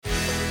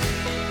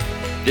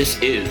This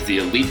is the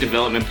Elite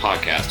Development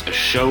Podcast, a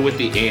show with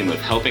the aim of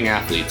helping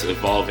athletes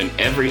evolve in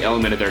every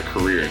element of their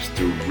careers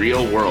through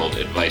real-world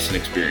advice and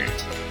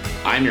experience.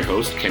 I'm your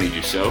host, Kenny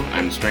Dussault.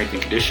 I'm a strength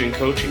and conditioning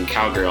coach in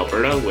Calgary,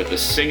 Alberta, with a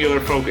singular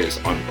focus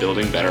on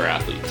building better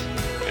athletes.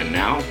 And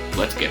now,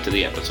 let's get to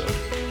the episode.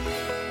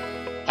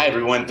 Hi,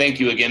 everyone. Thank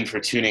you again for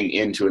tuning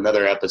in to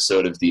another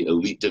episode of the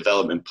Elite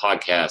Development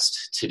Podcast.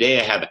 Today,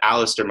 I have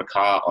Alistair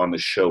McCaw on the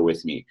show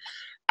with me.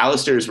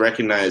 Alistair is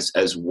recognized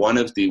as one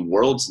of the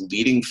world's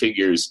leading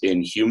figures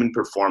in human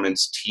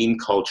performance, team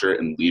culture,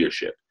 and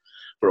leadership.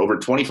 For over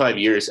 25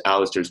 years,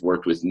 Alistair's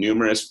worked with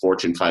numerous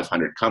Fortune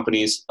 500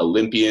 companies,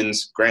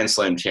 Olympians, Grand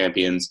Slam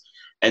champions,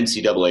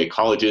 NCAA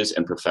colleges,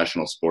 and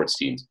professional sports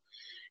teams.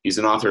 He's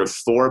an author of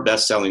 4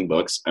 best-selling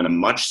books and a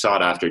much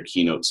sought-after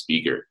keynote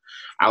speaker.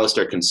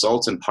 Alistair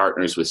consults and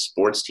partners with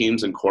sports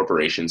teams and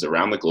corporations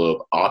around the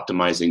globe,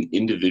 optimizing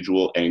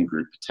individual and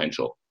group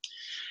potential.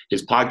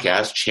 His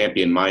podcast,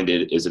 Champion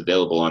Minded, is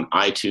available on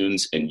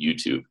iTunes and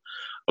YouTube.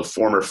 A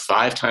former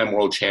 5-time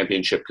world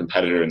championship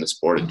competitor in the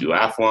sport of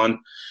duathlon,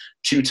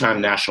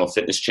 2-time national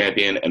fitness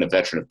champion, and a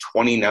veteran of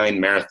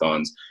 29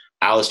 marathons,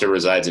 Alistair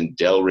resides in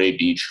Delray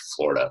Beach,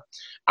 Florida.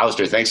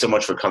 Alistair, thanks so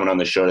much for coming on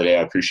the show today.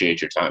 I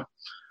appreciate your time.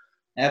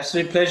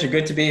 Absolute pleasure.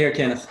 Good to be here,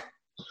 Kenneth.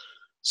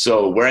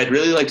 So where I'd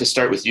really like to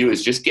start with you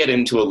is just get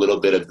into a little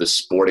bit of the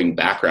sporting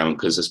background,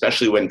 because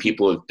especially when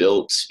people have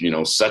built,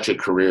 such a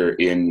career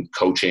in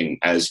coaching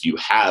as you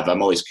have,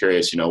 I'm always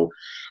curious,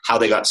 how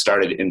they got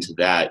started into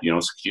that. So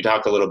could you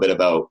talk a little bit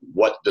about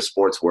what the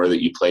sports were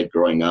that you played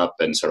growing up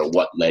and sort of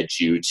what led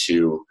you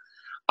to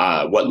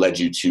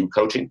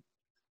coaching?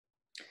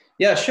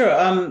 Yeah, sure.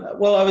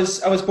 Well, I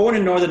was born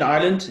in Northern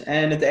Ireland,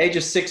 and at the age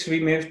of 6, we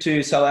moved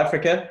to South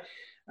Africa.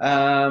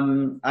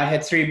 I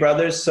had 3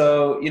 brothers.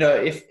 So,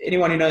 if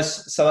anyone who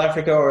knows South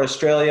Africa or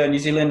Australia or New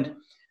Zealand,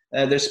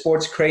 they're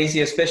sports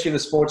crazy, especially the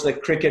sports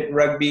like cricket,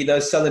 rugby,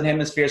 those Southern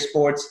Hemisphere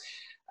sports.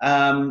 So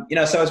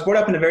I was brought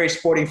up in a very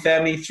sporting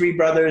family, 3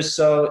 brothers.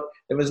 So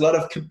there was a lot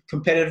of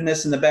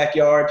competitiveness in the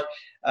backyard.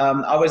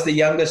 I was the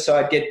youngest, so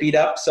I'd get beat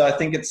up. So I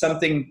think it's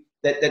something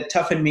that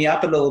toughened me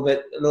up a little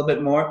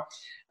bit more.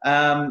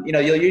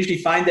 You'll usually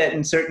find that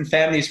in certain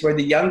families where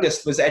the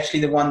youngest was actually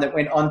the one that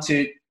went on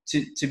to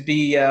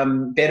be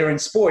better in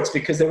sports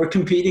because they were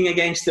competing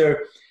against their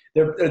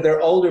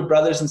older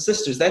brothers and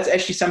sisters. That's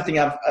actually something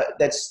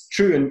that's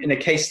true in a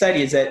case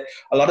study, is that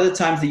a lot of the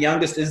times the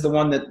youngest is the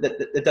one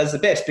that does the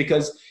best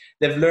because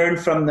they've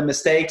learned from the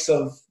mistakes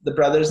of the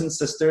brothers and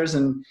sisters.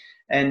 And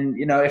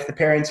if the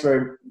parents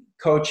were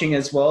coaching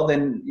as well,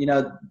 then,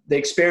 the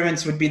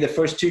experiments would be the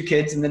first 2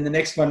 kids and then the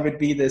next one would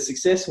be the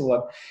successful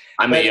one.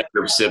 I'm a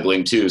younger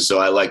sibling too, so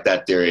I like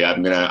that theory.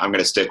 I'm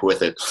gonna stick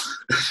with it.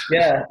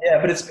 yeah,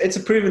 but it's a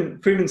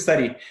proven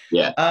study.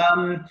 Yeah.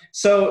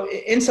 So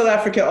in South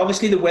Africa,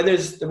 obviously the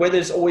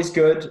weather's always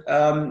good.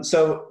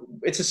 So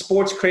it's a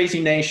sports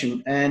crazy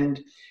nation, and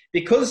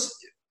because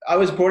I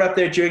was brought up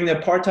there during the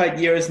apartheid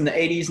years in the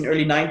 80s and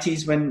early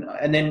 90s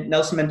and then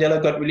Nelson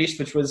Mandela got released,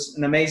 which was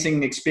an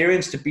amazing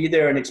experience to be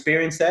there and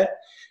experience that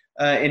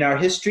in our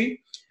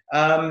history.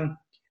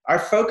 Our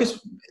focus,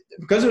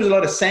 because there was a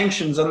lot of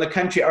sanctions on the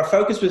country, our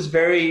focus was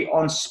very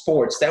on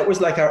sports. That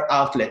was like our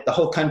outlet, the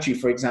whole country,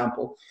 for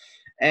example.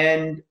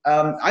 And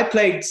I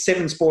played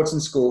 7 sports in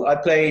school. I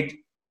played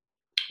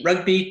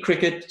rugby,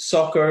 cricket,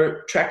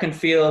 soccer, track and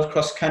field,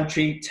 cross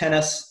country,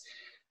 tennis.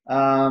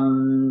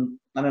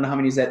 I don't know how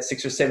many is that,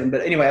 6 or 7.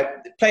 But anyway,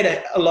 I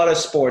played a lot of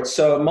sports.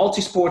 So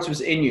multi-sports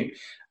was in you.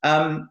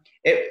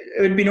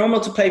 It would be normal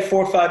to play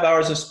 4 or 5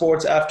 hours of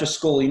sports after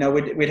school.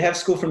 We'd have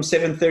school from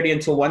 7:30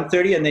 until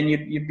 1:30, and then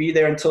you'd be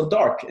there until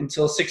dark,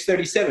 until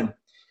 6:37.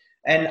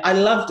 And I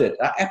loved it.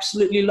 I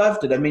absolutely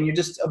loved it. I mean, you're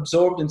just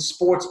absorbed in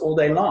sports all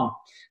day long.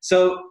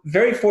 So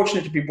very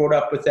fortunate to be brought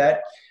up with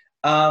that.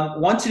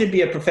 Wanted to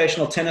be a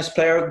professional tennis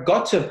player,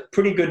 got to a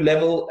pretty good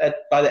level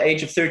by the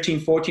age of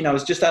 13, 14. I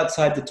was just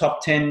outside the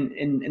top 10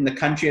 in the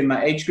country in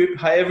my age group.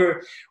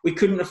 However, we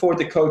couldn't afford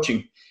the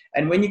coaching.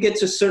 And when you get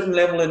to a certain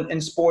level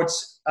in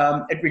sports,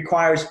 it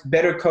requires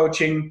better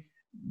coaching,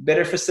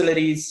 better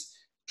facilities,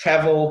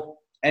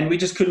 travel, and we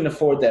just couldn't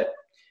afford that.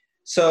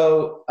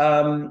 So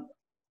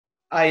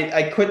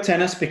I quit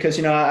tennis because,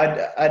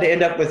 I'd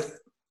end up with,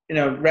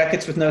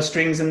 rackets with no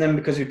strings in them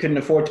because we couldn't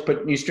afford to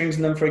put new strings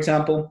in them, for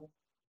example.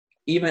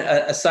 Even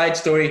a side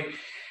story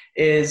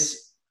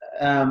is,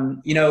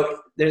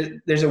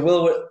 there's a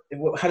will.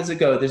 How does it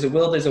go? There's a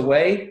will, there's a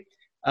way.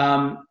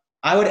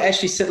 I would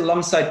actually sit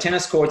alongside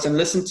tennis courts and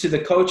listen to the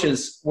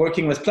coaches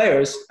working with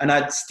players, and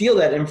I'd steal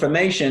that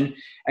information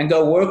and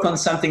go work on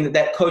something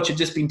that coach had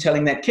just been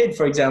telling that kid,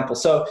 for example.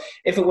 So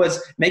if it was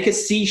make a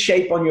C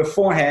shape on your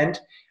forehand,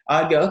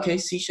 I'd go, okay,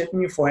 C shape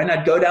on your forehand.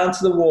 I'd go down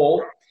to the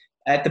wall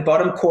at the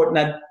bottom court and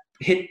I'd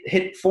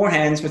hit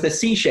forehands with a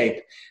C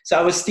shape. So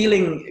I was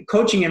stealing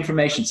coaching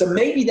information. So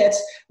maybe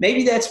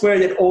that's where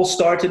it all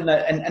started.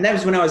 And that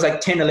was when I was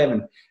like 10,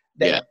 11.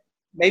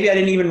 Maybe I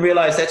didn't even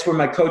realize that's where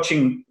my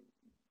coaching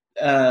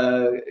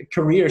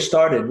career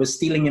started, was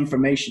stealing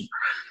information.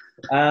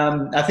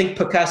 I think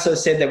Picasso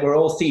said that we're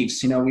all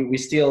thieves. We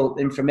steal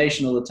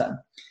information all the time.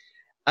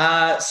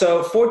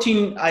 So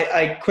 14,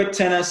 I quit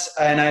tennis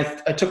and I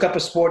took up a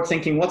sport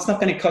thinking, what's not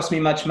going to cost me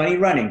much money?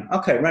 Running.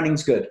 Okay,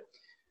 running's good.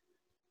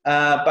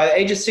 By the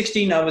age of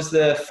 16, I was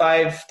the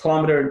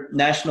 5-kilometer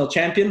national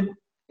champion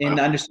in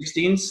under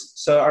 16s.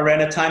 So I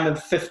ran a time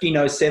of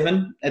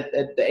 15:07 at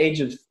the age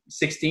of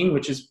 16,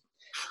 which is,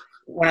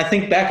 when I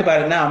think back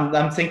about it now,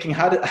 I'm thinking,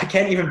 I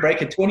can't even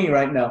break a 20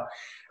 right now.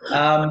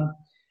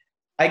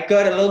 I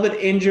got a little bit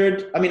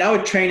injured. I mean, I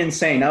would train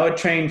insane. I would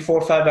train 4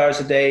 or 5 hours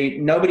a day.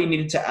 Nobody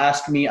needed to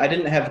ask me. I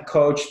didn't have a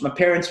coach. My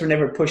parents were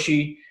never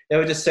pushy. They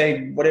would just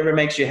say, whatever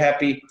makes you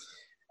happy.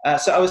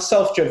 So I was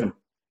self-driven.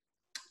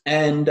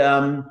 And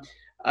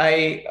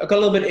I got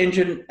a little bit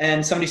injured,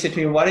 and somebody said to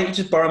me, why don't you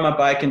just borrow my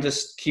bike and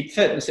just keep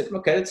fit? And I said,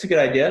 okay, that's a good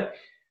idea.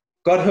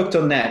 Got hooked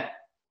on that.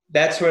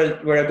 That's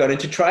where I got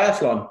into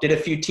triathlon. Did a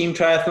few team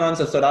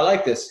triathlons. I thought, I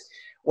like this.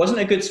 Wasn't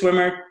a good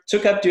swimmer.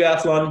 Took up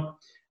duathlon.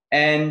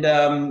 And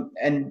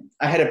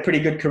I had a pretty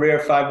good career,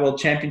 5 world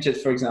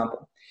championships, for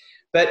example.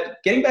 But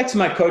getting back to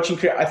my coaching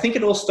career, I think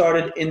it all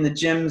started in the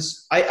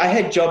gyms. I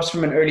had jobs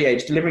from an early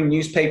age, delivering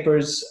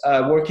newspapers,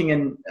 I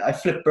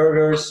flipped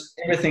burgers,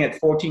 everything at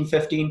 14,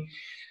 15.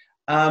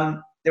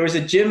 There was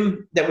a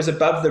gym that was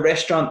above the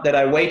restaurant that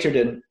I waitered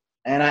in.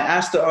 And I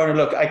asked the owner,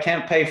 look, I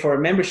can't pay for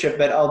a membership,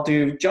 but I'll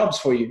do jobs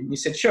for you. And he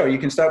said, sure, you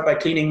can start by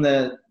cleaning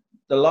the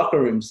locker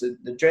rooms,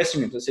 the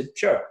dressing rooms. I said,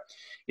 sure.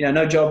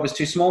 No job was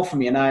too small for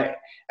me. And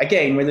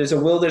again, where there's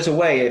a will, there's a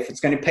way. If it's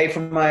going to pay for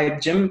my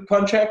gym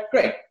contract,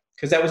 great.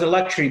 Because that was a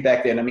luxury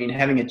back then. I mean,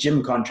 having a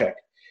gym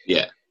contract.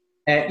 Yeah.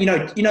 And,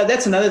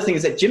 that's another thing,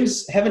 is that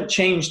gyms haven't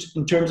changed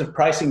in terms of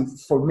pricing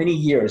for many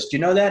years. Do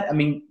you know that? I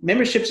mean,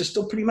 memberships are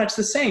still pretty much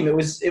the same. It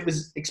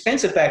was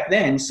expensive back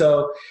then.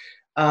 So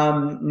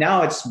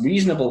now it's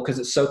reasonable because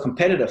it's so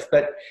competitive.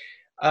 But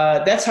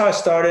that's how I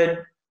started.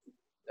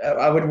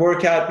 I would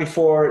work out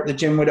before the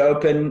gym would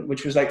open,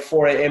 which was like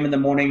 4 a.m. in the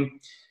morning.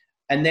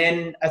 And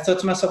then I thought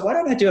to myself, why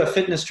don't I do a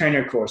fitness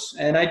trainer course?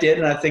 And I did.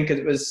 And I think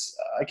it was,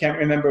 I can't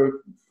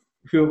remember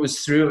who it was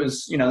through. It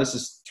was, this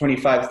is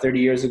 25, 30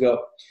 years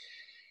ago.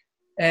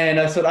 And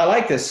I thought, I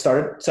like this.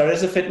 Started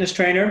as a fitness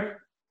trainer.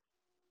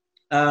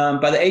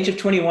 By the age of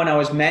 21, I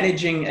was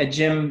managing a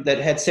gym that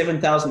had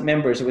 7,000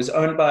 members. It was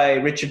owned by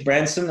Richard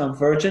Branson of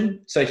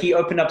Virgin. So he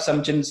opened up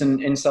some gyms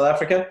in South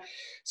Africa.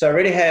 So I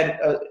already had,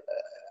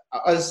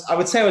 I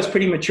would say I was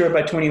pretty mature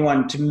by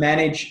 21 to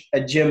manage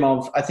a gym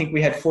of, I think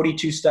we had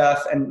 42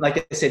 staff and,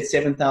 like I said,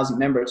 7,000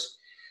 members.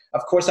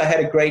 Of course, I had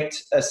a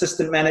great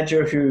assistant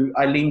manager who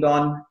I leaned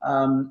on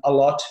a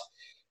lot.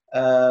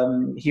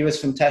 He was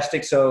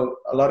fantastic, so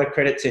a lot of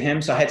credit to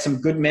him. So I had some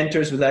good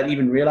mentors without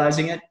even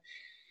realizing it.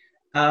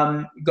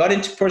 Got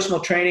into personal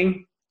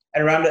training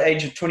at around the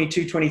age of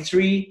 22,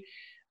 23.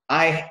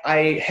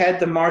 I had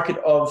the market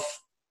of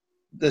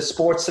the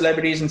sports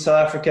celebrities in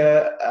South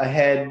Africa. I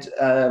had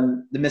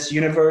the Miss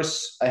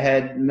Universe. I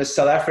had Miss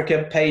South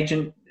Africa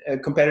pageant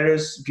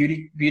competitors,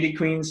 beauty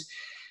queens,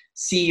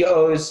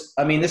 CEOs.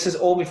 I mean, this is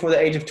all before the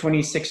age of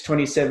 26,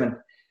 27.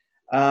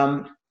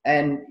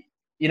 And,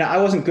 I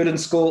wasn't good in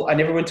school. I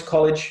never went to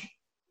college.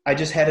 I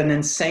just had an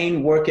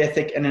insane work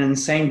ethic and an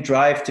insane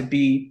drive to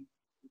be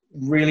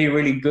really,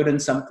 really good in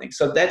something.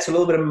 So that's a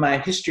little bit of my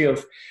history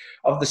of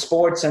the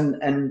sports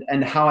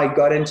and how I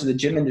got into the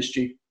gym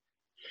industry.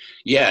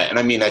 Yeah. And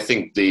I mean, I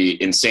think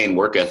the insane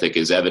work ethic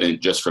is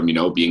evident just from,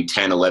 being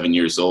 10, 11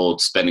 years old,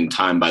 spending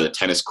time by the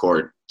tennis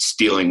court,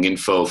 stealing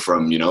info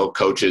from,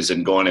 coaches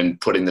and going and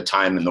putting the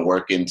time and the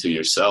work into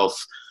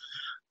yourself.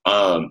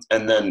 And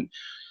then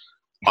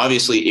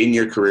obviously in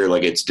your career,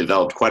 like, it's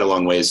developed quite a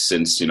long ways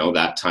since,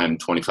 that time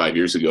 25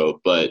 years ago.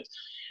 But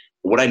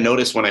what I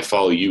noticed when I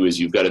follow you is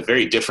you've got a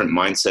very different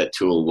mindset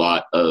to a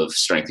lot of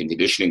strength and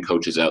conditioning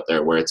coaches out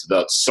there, where it's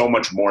about so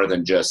much more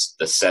than just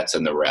the sets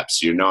and the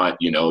reps. You're not,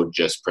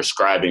 just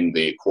prescribing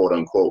the quote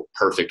unquote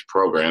perfect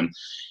program.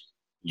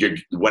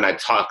 When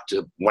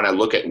I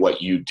look at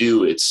what you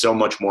do, it's so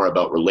much more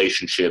about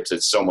relationships.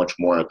 It's so much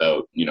more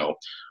about,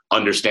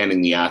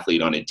 understanding the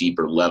athlete on a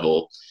deeper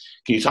level.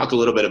 Can you talk a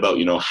little bit about,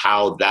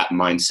 how that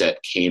mindset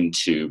came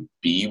to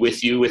be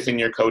with you within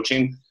your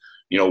coaching?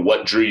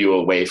 What drew you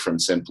away from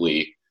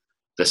simply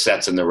the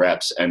sets and the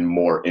reps and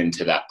more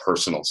into that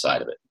personal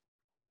side of it?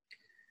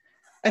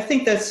 I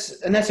think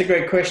that's a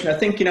great question. I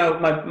think,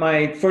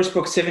 my first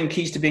book, 7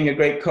 Keys to Being a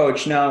Great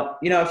Coach. Now,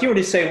 if you were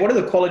to say, what are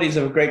the qualities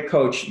of a great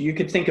coach? You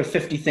could think of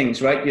 50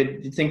 things, right?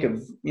 You'd think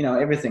of,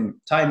 everything,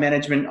 time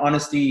management,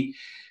 honesty,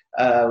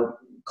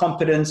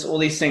 competence, all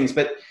these things.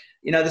 But,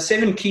 the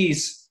 7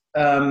 keys,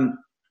 one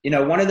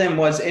of them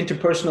was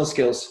interpersonal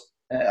skills.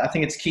 I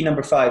think it's key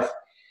number 5.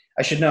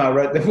 I should know, I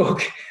wrote the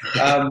book.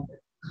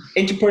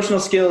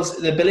 Interpersonal skills,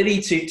 the ability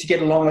to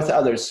get along with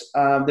others,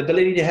 the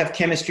ability to have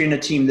chemistry in a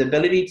team, the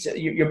ability to,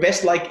 your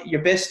best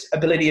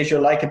ability is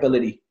your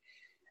likability.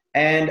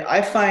 And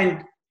I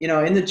find,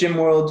 in the gym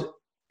world,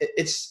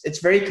 it's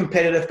very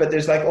competitive, but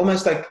there's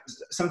almost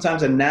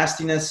sometimes a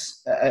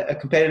nastiness, a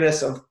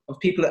competitiveness of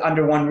people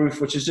under one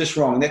roof, which is just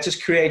wrong. That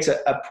just creates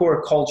a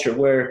poor culture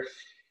where,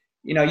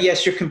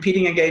 yes, you're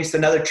competing against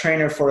another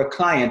trainer for a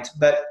client,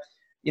 but,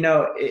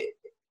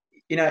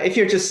 if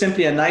you're just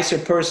simply a nicer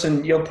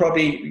person, you'll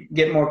probably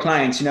get more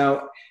clients.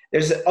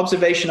 There's an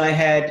observation I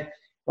had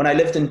when I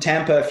lived in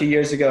Tampa a few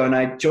years ago, and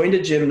I joined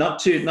a gym, not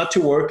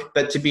to work,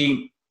 but to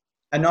be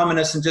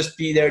anonymous and just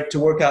be there to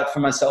work out for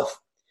myself.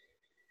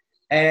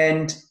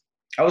 And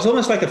I was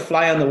almost like a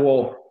fly on the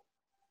wall.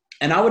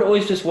 And I would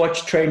always just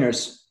watch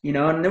trainers,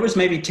 and there was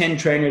maybe 10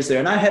 trainers there.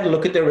 And I had a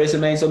look at their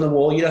resumes on the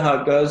wall. You know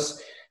how it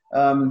goes,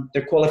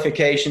 their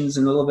qualifications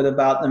and a little bit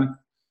about them.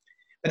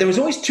 But there was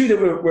always two that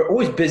were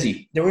always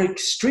busy. They were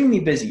extremely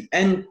busy.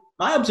 And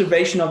my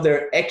observation of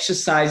their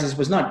exercises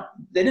was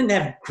they didn't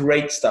have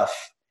great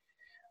stuff.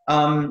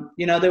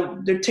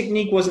 Their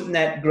technique wasn't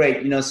that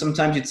great.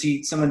 Sometimes you'd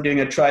see someone doing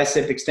a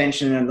tricep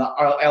extension and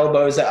the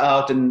elbows are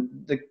out and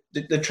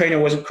the trainer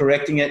wasn't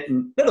correcting it,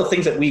 and little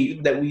things that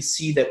we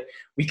see that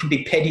we can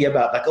be petty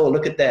about, like, oh,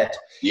 look at that.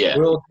 Yeah.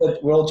 We're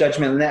all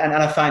judgmental. And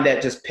I find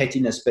that just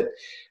pettiness. But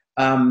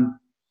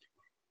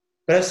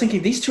I was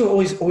thinking these two are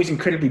always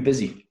incredibly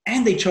busy,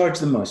 and they charge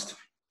the most.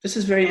 This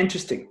is very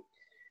interesting.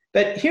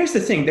 But here's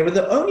the thing. They were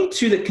the only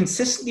two that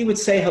consistently would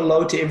say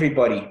hello to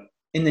everybody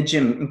in the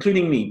gym,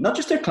 including me. Not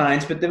just their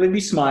clients, but they would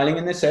be smiling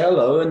and they'd say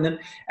hello, and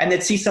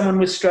they'd see someone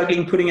was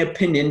struggling putting a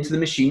pin into the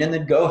machine, and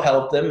they'd go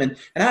help them. And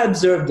I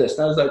observed this,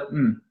 and I was like,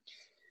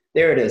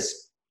 there it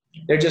is.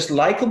 They're just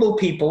likable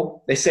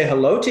people. They say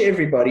hello to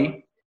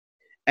everybody,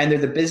 and they're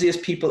the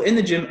busiest people in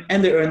the gym,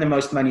 and they earn the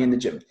most money in the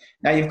gym.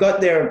 Now you've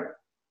got their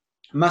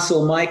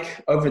Muscle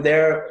Mike over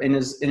there in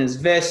his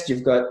vest.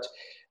 You've got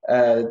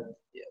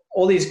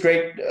all these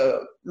great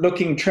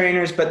looking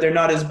trainers, but they're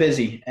not as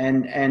busy.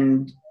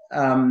 And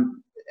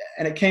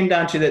it came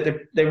down to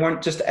that they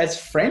weren't just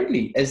as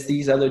friendly as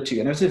these other two.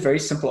 And it was a very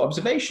simple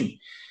observation.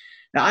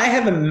 Now, I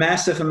have a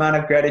massive amount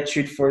of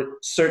gratitude for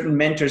certain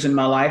mentors in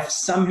my life,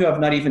 some who I've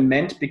not even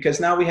met, because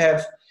now we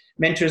have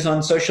mentors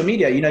on social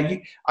media.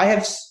 I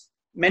have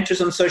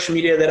mentors on social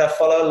media that I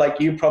follow, like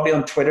you, probably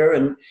on Twitter,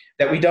 and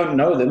that we don't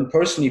know them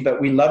personally,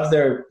 but we love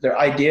their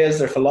ideas,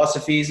 their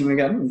philosophies, and we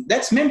go,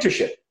 that's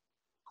mentorship.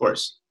 Of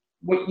course.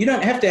 Well, you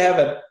don't have to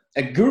have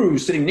a guru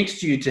sitting next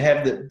to you to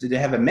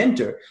have a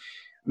mentor.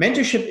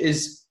 Mentorship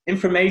is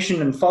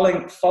information and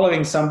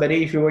following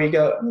somebody where you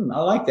go,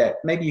 I like that.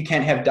 Maybe you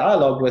can't have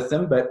dialogue with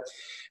them, but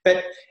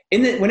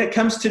when it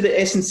comes to the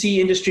S&C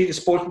industry, the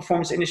sports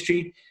performance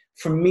industry,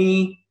 for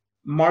me,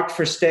 Mark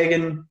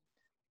Verstegen,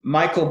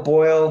 Michael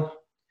Boyle,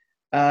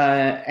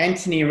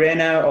 Anthony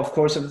Rena, of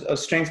course, of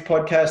Strength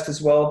Podcast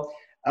as well.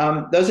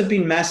 Those have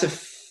been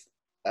massive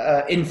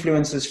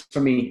influences for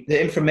me. The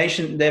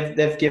information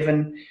they've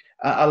given.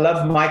 I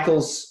love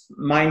Michael's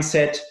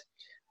mindset.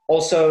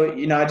 Also,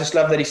 I just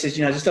love that he says,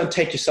 just don't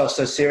take yourself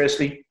so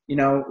seriously.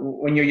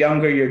 When you're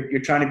younger,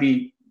 you're trying to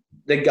be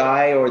the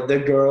guy or the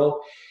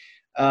girl.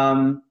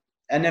 And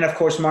then, of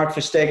course, Mark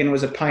Verstegen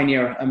was a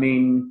pioneer. I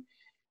mean,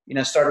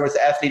 started with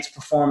Athletes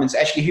Performance.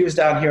 Actually, he was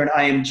down here in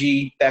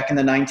IMG back in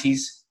the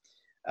 90s.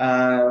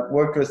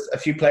 Worked with a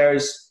few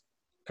players,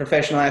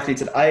 professional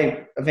athletes that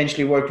I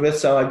eventually worked with.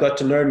 So I got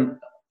to learn,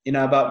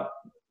 about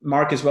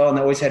Mark as well. And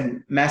I always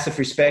had massive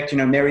respect.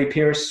 Mary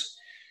Pierce,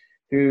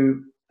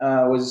 who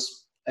was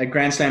a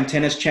Grand Slam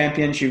tennis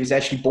champion. She was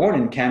actually born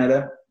in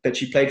Canada, but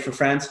she played for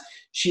France.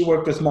 She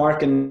worked with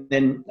Mark, and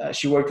then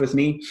she worked with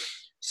me.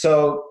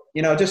 So,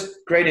 just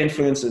great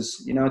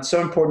influences. It's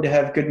so important to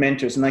have good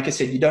mentors. And like I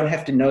said, you don't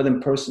have to know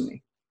them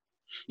personally.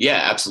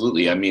 Yeah,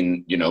 absolutely. I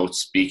mean,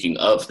 speaking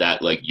of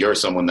that, like, you're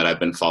someone that I've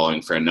been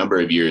following for a number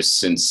of years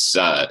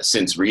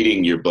since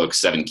reading your book,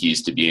 7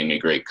 Keys to Being a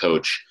Great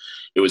Coach.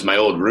 It was my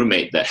old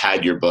roommate that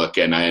had your book,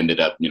 and I ended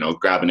up,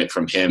 grabbing it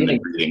from him and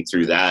reading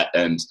through that.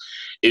 And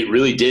it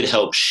really did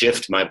help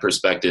shift my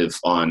perspective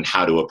on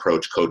how to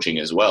approach coaching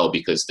as well,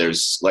 because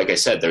there's, like I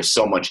said, there's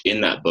so much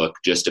in that book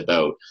just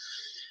about,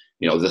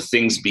 the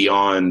things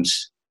beyond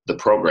the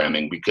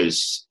programming,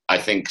 because I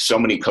think so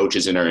many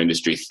coaches in our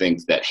industry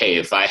think that, hey,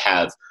 if I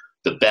have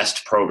the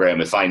best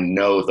program, if I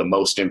know the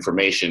most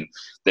information,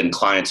 then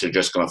clients are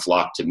just going to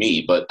flock to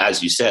me. But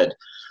as you said,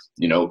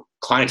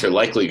 clients are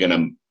likely going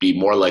to be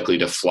more likely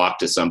to flock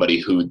to somebody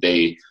who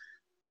they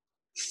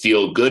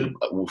feel good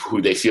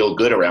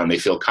around, they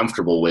feel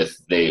comfortable with,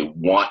 they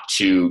want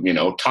to,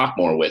 talk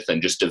more with,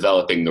 and just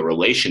developing the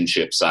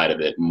relationship side of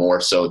it more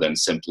so than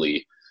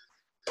simply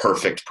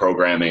perfect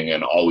programming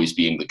and always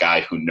being the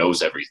guy who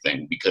knows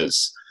everything.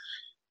 Because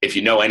if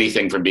you know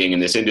anything from being in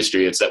this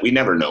industry, it's that we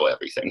never know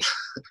everything.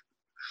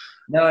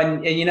 No,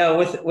 and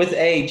with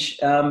age,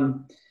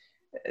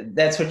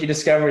 that's what you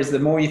discover is the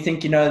more you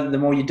think you know, the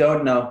more you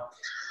don't know.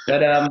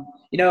 But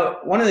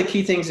one of the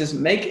key things is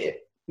make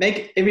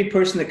every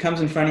person that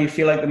comes in front of you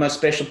feel like the most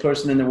special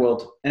person in the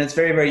world. And it's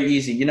very, very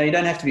easy. You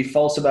don't have to be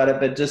false about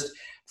it, but just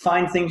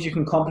find things you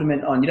can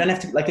compliment on. You don't have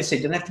to, like I said,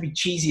 you don't have to be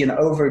cheesy and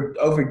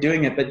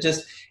overdoing it, but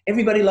just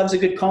everybody loves a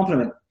good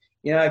compliment.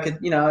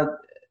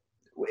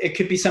 It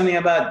could be something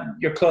about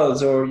your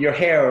clothes or your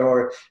hair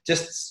or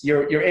just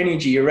your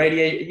energy, your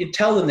radiation. You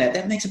tell them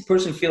that makes a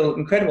person feel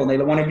incredible and they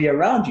want to be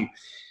around you.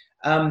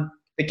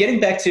 But getting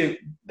back to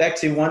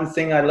one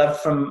thing I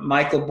loved from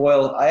Michael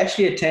Boyle, I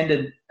actually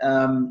attended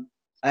one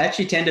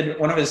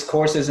of his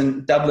courses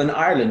in Dublin,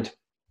 Ireland.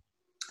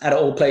 out of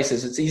all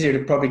places. It's easier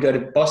to probably go to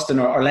Boston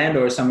or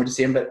Orlando or somewhere to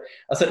see him. But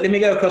I thought, let me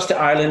go across to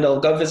Ireland. I'll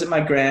go visit my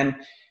gran,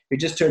 who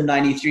just turned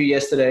 93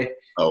 yesterday.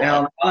 Oh, wow.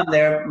 And while I'm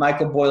there,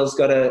 Michael Boyle's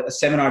got a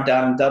seminar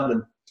down in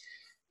Dublin.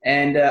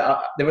 And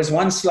there was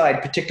one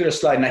particular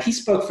slide. Now, he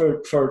spoke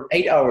for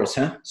 8 hours,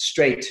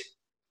 straight.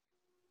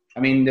 I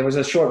mean, there was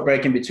a short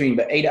break in between,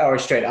 but 8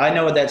 hours straight. I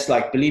know what that's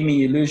like. Believe me,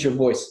 you lose your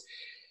voice.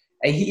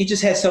 And he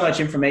just has so much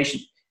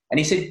information. And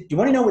he said, do you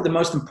want to know what the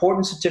most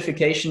important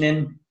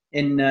certification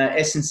in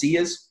S&C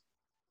is?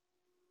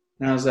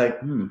 And I was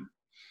like,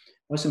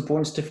 most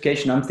important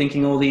certification. I'm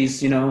thinking all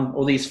these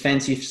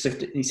fancy.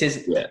 He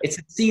says, It's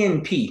a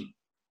CNP.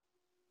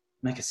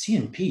 I'm like, a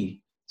CNP?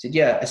 He said,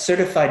 yeah, a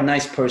certified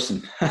nice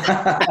person.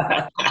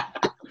 I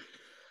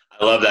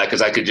love that,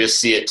 because I could just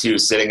see it too,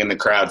 sitting in the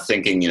crowd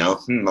thinking,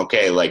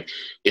 okay, like,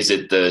 is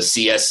it the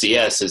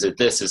CSCS? Is it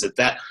this? Is it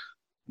that?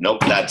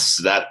 Nope,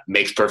 that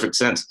makes perfect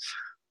sense.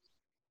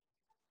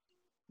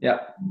 Yeah.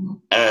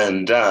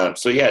 And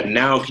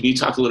now can you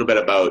talk a little bit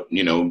about,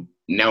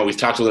 now we've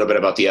talked a little bit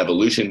about the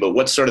evolution, but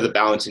what's sort of the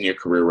balance in your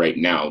career right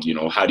now?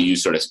 How do you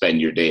sort of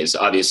spend your days?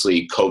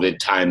 Obviously, COVID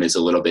time is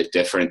a little bit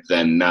different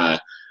than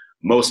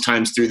most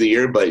times through the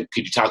year, but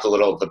could you talk a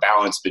little the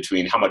balance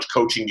between how much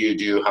coaching do you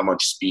do, how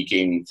much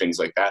speaking, things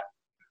like that?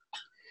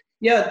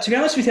 Yeah, to be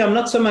honest with you, I'm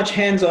not so much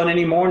hands-on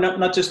anymore,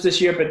 not just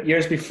this year, but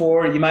years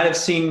before. You might have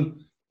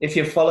seen, if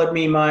you've followed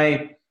me,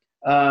 my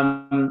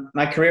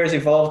career has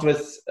evolved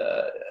with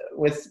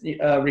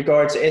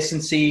regards to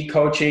S&C,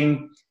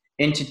 coaching,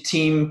 into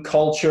team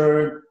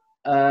culture,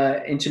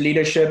 into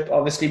leadership.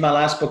 Obviously, my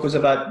last book was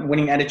about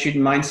winning attitude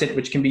and mindset,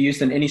 which can be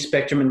used in any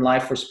spectrum in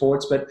life or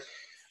sports. But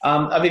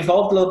I've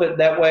evolved a little bit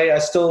that way. I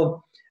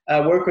still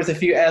work with a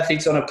few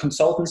athletes on a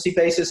consultancy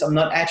basis. I'm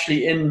not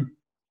actually in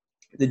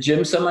the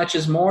gym so much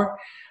as more.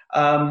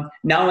 Now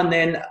and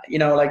then,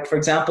 like for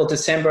example,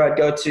 December, I'd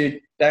go to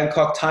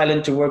Bangkok,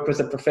 Thailand to work with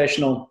a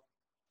professional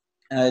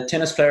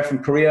tennis player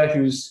from Korea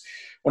who's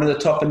one of the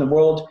top in the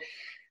world.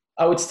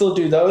 I would still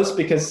do those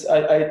because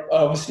I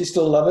obviously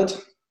still love it.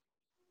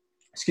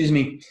 Excuse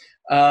me.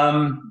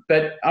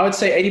 But I would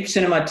say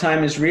 80% of my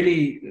time is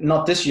really,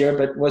 not this year,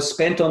 but was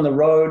spent on the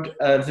road,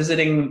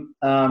 visiting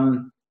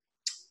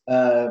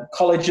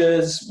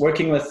colleges,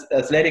 working with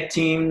athletic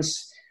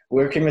teams,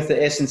 working with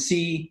the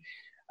S&C,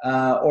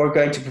 or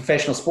going to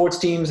professional sports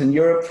teams in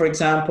Europe, for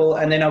example.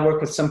 And then I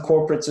work with some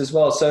corporates as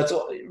well.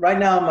 So right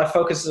now my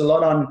focus is a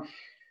lot on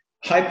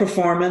high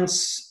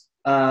performance,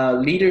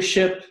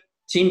 leadership,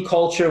 team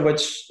culture,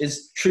 which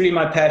is truly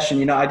my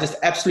passion. I just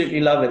absolutely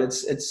love it.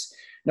 It's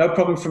no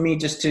problem for me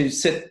just to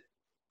sit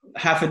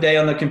half a day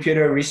on the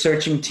computer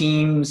researching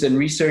teams and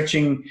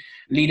researching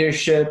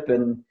leadership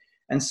and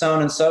so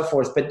on and so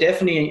forth. But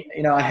definitely,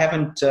 I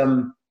haven't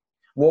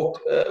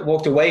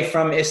walked away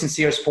from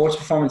S&C or sports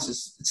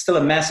performances. It's still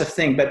a massive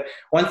thing. But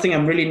one thing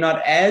I'm really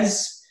not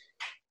as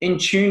in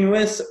tune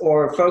with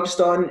or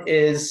focused on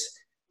is,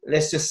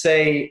 let's just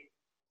say,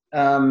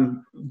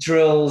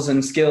 drills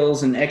and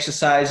skills and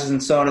exercises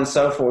and so on and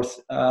so forth.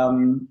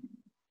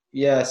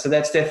 So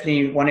that's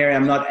definitely one area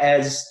I'm not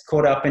as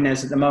caught up in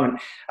as at the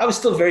moment. I was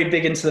still very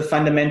big into the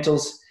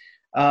fundamentals.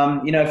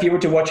 If you were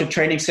to watch a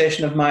training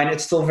session of mine,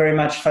 it's still very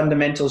much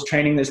fundamentals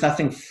training. There's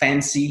nothing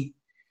fancy.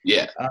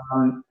 Yeah.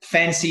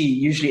 Fancy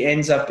usually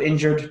ends up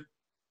injured.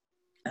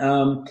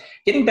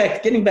 Getting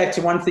back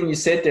to one thing you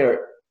said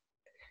there,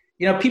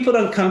 people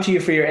don't come to you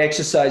for your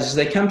exercises.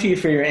 They come to you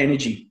for your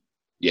energy.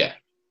 Yeah.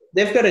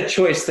 They've got a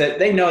choice that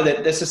they know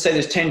that, let's just say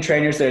there's 10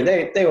 trainers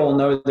there. They all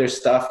know their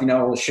stuff,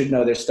 or should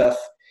know their stuff.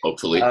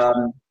 Hopefully. Of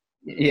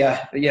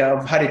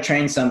how to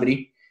train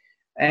somebody.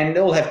 And they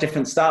all have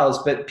different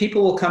styles, but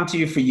people will come to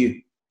you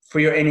for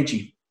your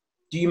energy.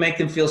 Do you make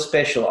them feel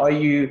special? Are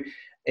you,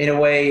 in a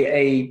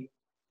way,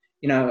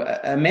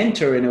 a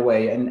mentor in a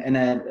way, and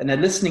a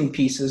listening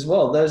piece as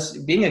well?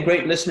 Being a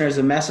great listener is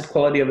a massive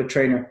quality of a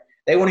trainer.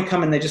 They want to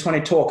come and they just want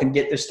to talk and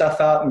get their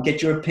stuff out and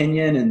get your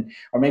opinion,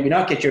 or maybe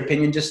not get your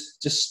opinion,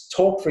 just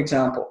talk, for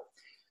example.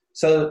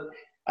 So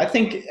I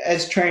think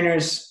as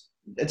trainers,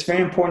 it's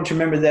very important to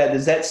remember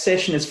that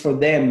session is for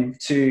them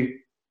to,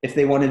 if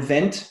they want to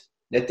vent,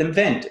 let them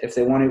vent. If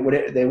they want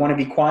to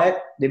be quiet,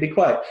 they be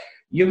quiet.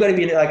 You've got to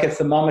be like a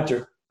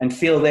thermometer and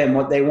feel them,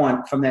 what they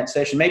want from that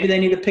session. Maybe they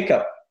need a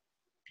pickup.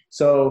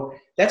 So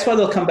that's why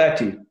they'll come back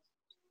to you.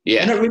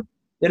 Yeah.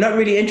 They're not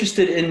really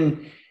interested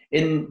in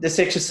this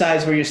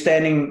exercise where you're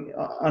standing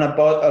on a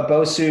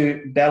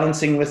Bosu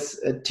balancing with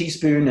a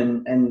teaspoon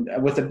and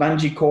with a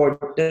bungee cord.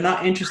 They're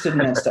not interested in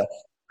that stuff.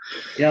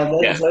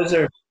 Those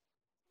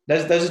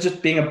are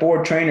just being a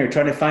bored trainer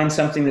trying to find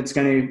something that's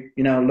going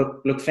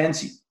to, look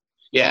fancy.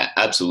 Yeah,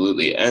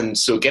 absolutely. And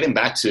so getting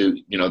back to,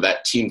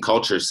 that team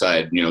culture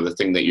side, the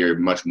thing that you're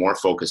much more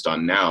focused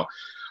on now,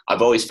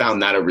 I've always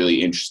found that a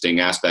really interesting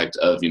aspect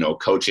of,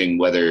 coaching,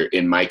 whether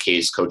in my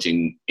case,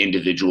 coaching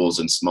individuals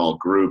in small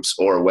groups,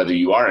 or whether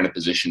you are in a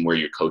position where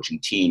you're coaching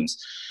teams.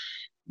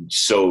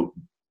 So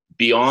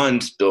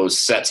beyond those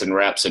sets and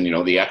reps and,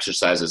 the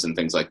exercises and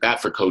things like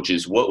that for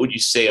coaches, what would you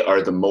say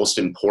are the most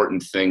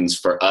important things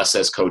for us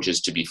as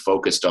coaches to be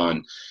focused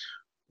on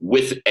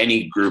with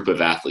any group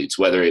of athletes,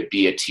 whether it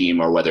be a team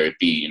or whether it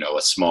be,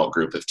 a small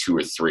group of 2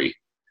 or 3?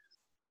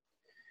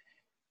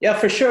 Yeah,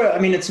 for sure. I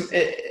mean,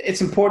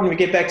 it's important. We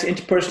get back to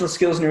interpersonal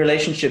skills and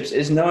relationships,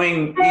 is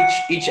knowing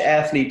each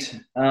athlete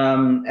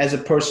as a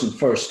person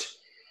first.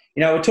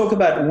 We talk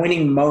about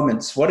winning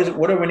moments. What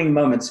are winning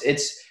moments?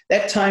 It's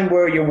that time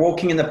where you're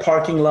walking in the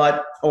parking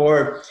lot,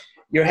 or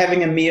you're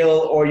having a meal,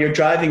 or you're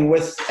driving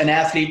with an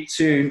athlete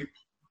to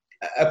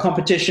a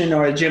competition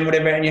or a gym,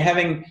 whatever, and you're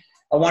having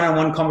a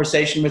one-on-one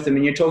conversation with them,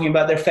 and you're talking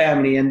about their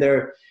family and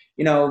their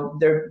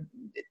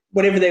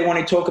whatever they want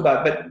to talk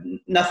about, but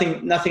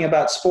nothing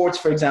about sports,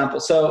 for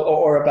example,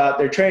 or about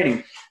their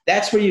training.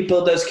 That's where you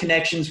build those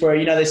connections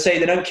where, they say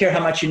they don't care how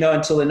much you know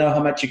until they know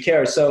how much you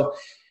care. So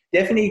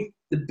definitely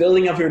the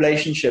building of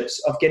relationships,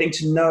 of getting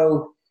to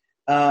know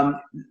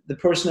the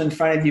person in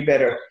front of you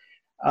better.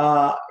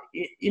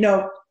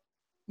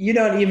 You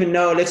don't even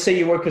know, let's say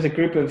you work with a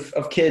group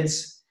of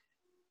kids,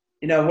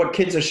 what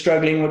kids are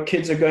struggling, what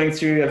kids are going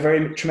through a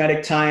very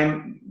traumatic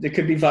time. There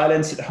could be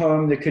violence at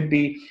home. There could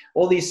be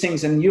all these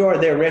things, and you are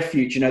their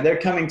refuge. They're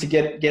coming to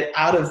get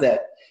out of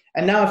that.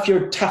 And now if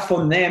you're tough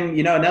on them,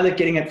 now they're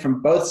getting it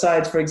from both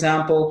sides, for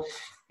example.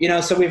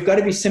 So we've got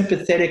to be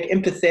sympathetic,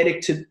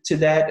 empathetic to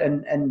that,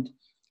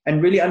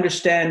 and really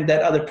understand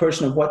that other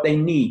person of what they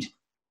need.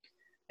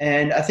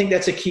 And I think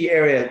that's a key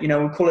area. We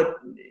call it,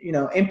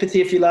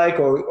 empathy, if you like,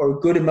 or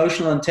good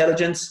emotional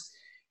intelligence.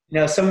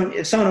 If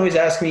someone always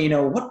asks me,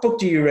 what book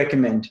do you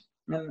recommend?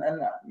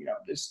 And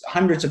there's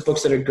hundreds of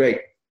books that are great.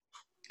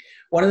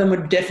 One of them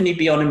would definitely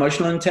be on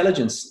emotional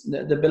intelligence,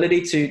 the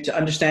ability to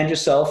understand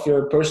yourself,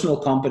 your personal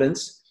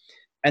competence,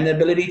 and the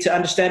ability to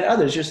understand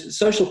others, your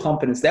social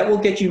competence. That will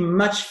get you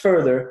much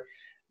further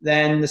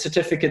than the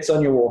certificates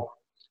on your wall.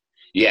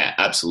 Yeah,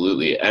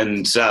 absolutely.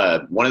 And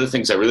one of the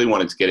things I really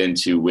wanted to get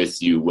into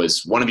with you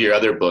was one of your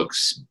other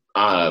books.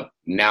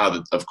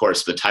 Now, of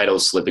course, the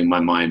title's slipping my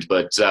mind,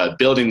 but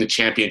Building the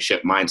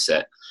Championship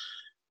Mindset.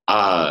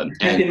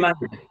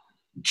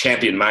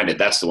 Champion-minded,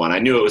 that's the one. I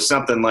knew it was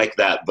something like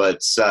that, but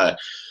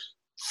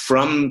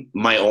from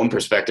my own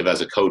perspective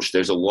as a coach,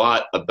 there's a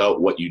lot about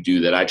what you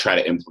do that I try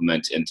to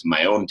implement into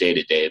my own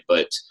day-to-day,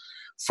 but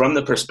from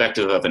the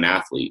perspective of an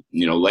athlete,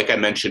 like I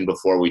mentioned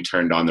before we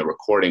turned on the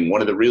recording,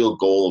 one of the real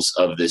goals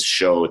of this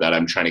show that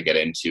I'm trying to get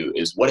into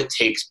is what it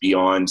takes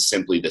beyond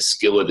simply the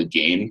skill of the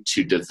game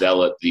to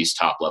develop these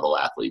top-level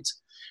athletes.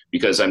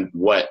 Because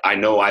what I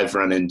know I've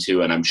run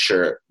into, and I'm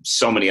sure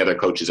so many other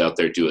coaches out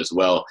there do as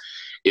well,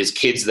 is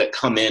kids that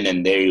come in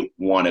and they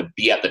want to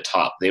be at the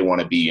top. They want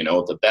to be,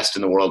 the best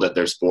in the world at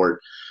their sport,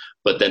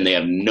 but then they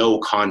have no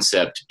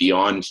concept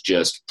beyond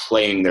just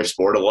playing their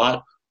sport a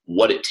lot,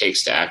 what it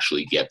takes to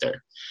actually get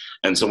there.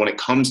 And so when it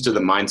comes to the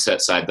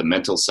mindset side, the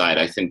mental side,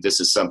 I think this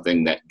is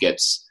something that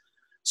gets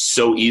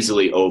so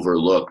easily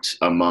overlooked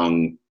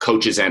among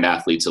coaches and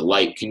athletes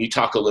alike. Can you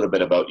talk a little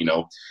bit about,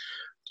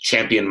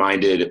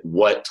 Champion-minded,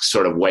 what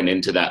sort of went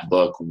into that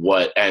book,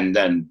 and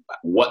then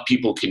what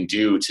people can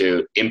do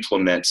to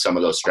implement some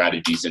of those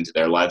strategies into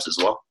their lives as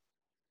well?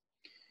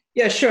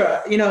 Yeah,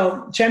 sure.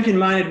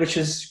 Champion-minded, which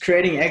is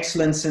creating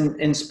excellence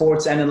in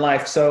sports and in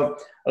life. So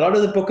a lot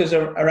of the book is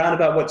around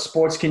about what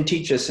sports can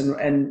teach us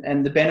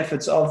and the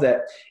benefits of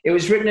that. It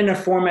was written in a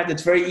format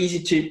that's very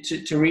easy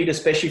to read,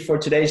 especially for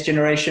today's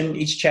generation.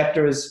 Each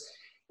chapter is,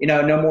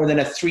 no more than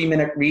a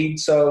 3-minute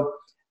read. So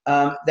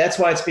that's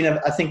why it's been,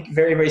 I think,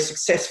 very, very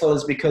successful,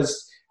 is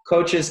because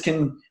coaches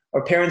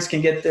or parents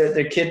can get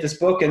their kid this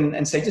book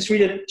and say, just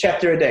read a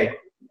chapter a day.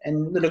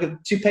 And look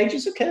at 2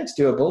 pages. Okay, that's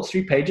doable.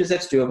 3 pages,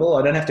 that's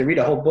doable. I don't have to read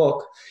a whole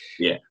book.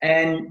 Yeah.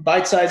 And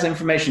bite-sized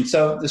information.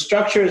 So the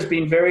structure has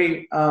been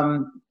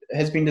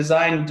has been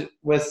designed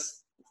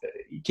with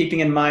keeping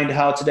in mind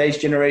how today's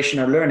generation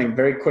are learning.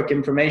 Very quick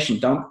information.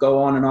 Don't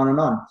go on and on and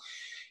on.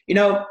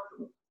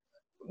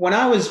 When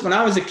I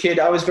was a kid,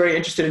 I was very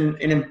interested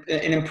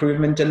in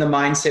improvement and the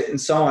mindset and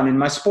so on in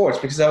my sports,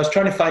 because I was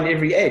trying to find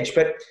every edge.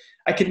 But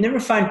I could never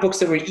find books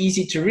that were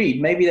easy to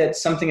read. Maybe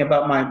that's something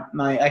about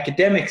my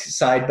academic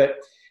side, but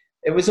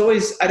it was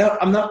always,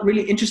 I'm not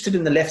really interested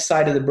in the left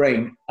side of the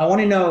brain. I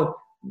want to know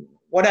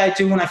what I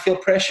do when I feel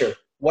pressure,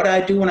 what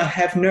I do when I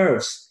have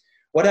nerves,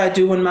 what I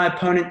do when my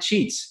opponent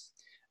cheats,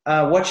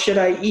 what should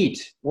I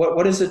eat,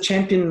 what is a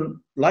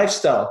champion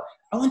lifestyle.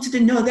 I wanted to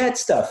know that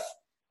stuff.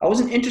 I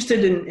wasn't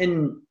interested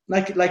in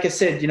like I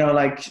said,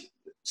 like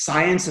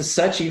science as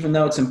such, even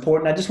though it's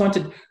important. I just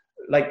wanted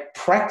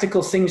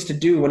practical things to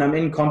do when I'm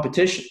in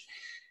competition.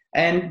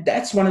 And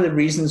that's one of the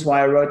reasons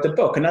why I wrote the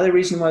book. Another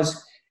reason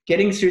was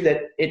getting through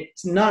that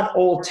it's not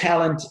all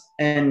talent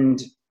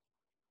and,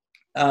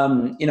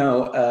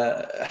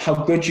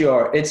 how good you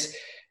are. It's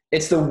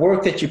the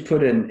work that you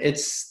put in.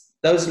 It's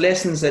those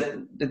lessons that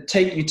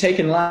you take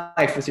in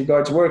life with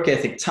regards to work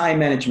ethic, time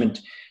management,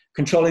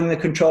 controlling the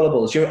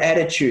controllables, your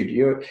attitude,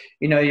 your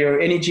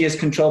energy is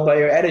controlled by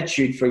your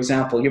attitude, for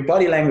example. Your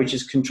body language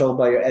is controlled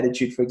by your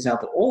attitude, for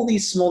example. All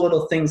these small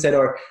little things that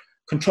are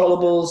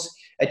controllables,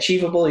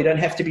 achievable, you don't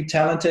have to be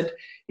talented.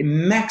 You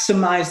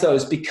maximize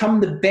those, become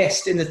the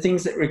best in the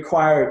things that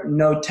require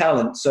no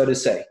talent, so to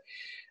say.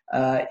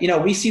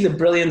 We see the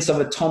brilliance of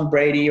a Tom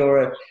Brady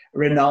or a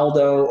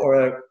Ronaldo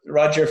or a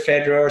Roger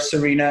Federer or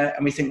Serena,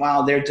 and we think,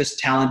 wow, they're just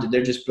talented.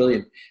 They're just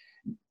brilliant.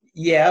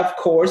 Yeah, of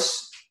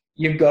course,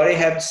 you've got to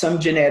have some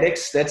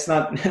genetics. Let's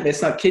not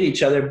kid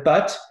each other,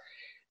 but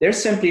they're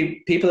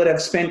simply people that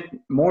have spent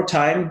more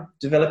time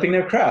developing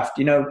their craft.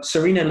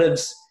 Serena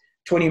lives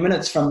 20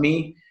 minutes from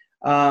me.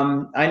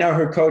 I know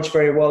her coach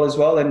very well as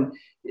well, and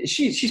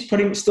she's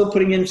still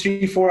putting in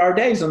 3-4 hour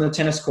days on the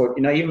tennis court.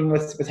 Even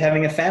with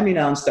having a family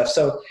now and stuff.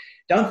 So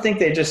don't think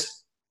they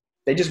just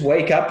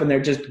wake up and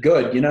they're just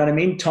good. You know what I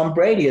mean? Tom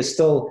Brady is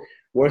still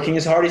working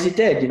as hard as he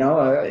did.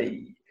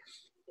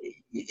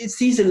 It's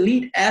these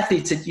elite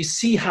athletes that you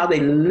see how they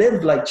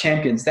live like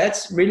champions.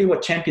 That's really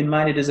what Champion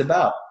Minded is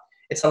about.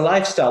 It's a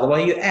lifestyle, the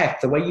way you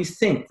act, the way you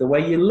think, the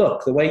way you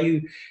look, the way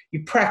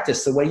you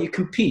practice, the way you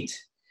compete.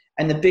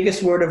 And the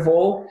biggest word of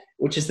all,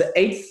 which is the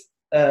eighth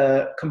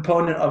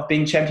component of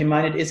being Champion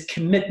Minded, is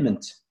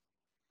commitment.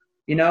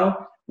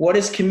 What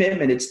is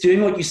commitment? It's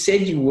doing what you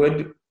said you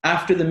would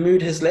after the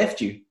mood has left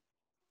you.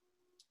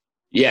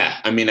 Yeah,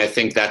 I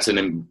think that's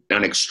an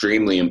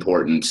extremely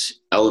important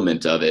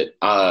element of it.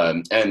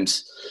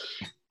 And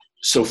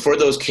so for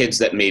those kids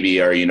that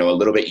maybe are, a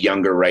little bit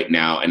younger right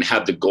now and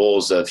have the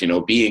goals of,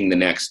 being the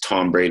next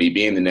Tom Brady,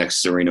 being the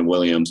next Serena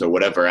Williams, or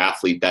whatever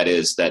athlete that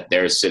is that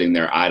they're sitting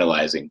there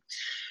idolizing.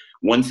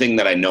 One thing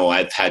that I know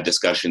I've had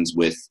discussions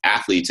with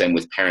athletes and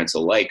with parents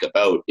alike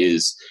about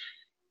is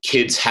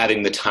kids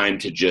having the time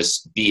to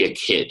just be a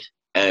kid.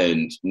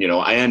 And,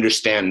 I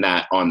understand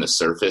that on the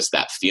surface,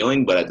 that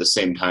feeling, but at the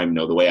same time,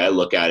 the way I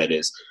look at it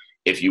is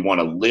if you want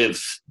to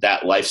live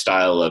that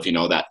lifestyle of,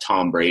 that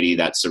Tom Brady,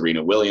 that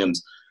Serena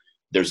Williams,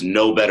 there's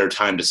no better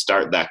time to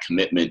start that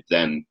commitment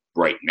than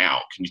right now.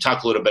 Can you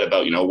talk a little bit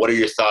about, what are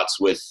your thoughts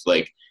with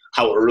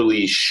how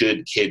early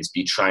should kids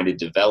be trying to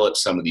develop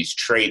some of these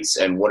traits,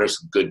 and what are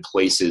some good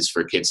places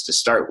for kids to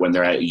start when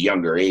they're at a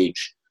younger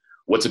age?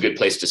 What's a good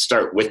place to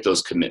start with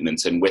those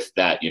commitments and with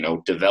that,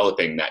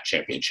 developing that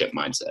championship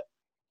mindset?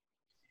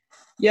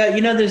 Yeah,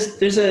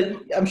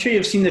 I'm sure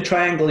you've seen the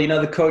triangle,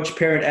 the coach,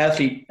 parent,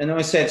 athlete. And I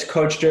always say it's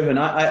coach driven.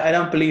 I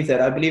don't believe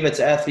that. I believe it's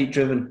athlete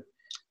driven,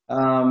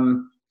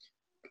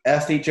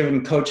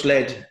 coach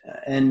led,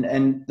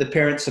 and the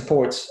parent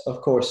supports,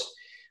 of course,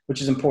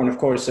 which is important. Of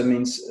course, it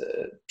means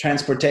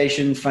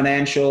transportation,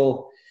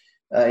 financial,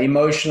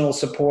 emotional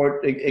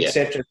support,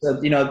 etc.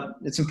 So,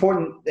 it's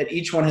important that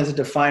each one has a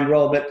defined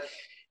role, but,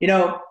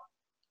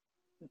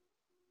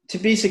 to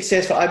be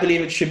successful, I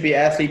believe it should be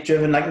athlete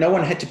driven. No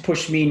one had to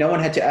push me. No one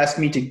had to ask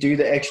me to do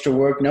the extra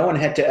work. No one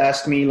had to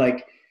ask me,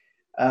 like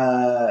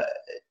I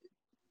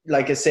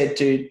said,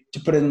 to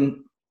put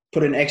in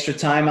extra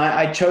time.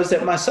 I chose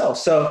that myself.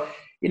 So,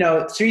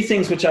 three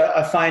things which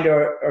I find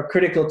are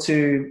critical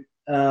to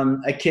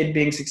a kid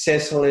being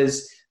successful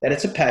is that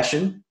it's a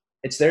passion.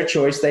 It's their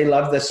choice. They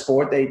love the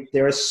sport.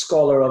 They're a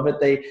scholar of it.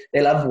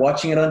 They love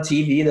watching it on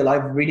TV. They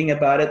love reading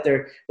about it.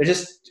 They're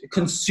just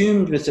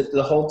consumed with it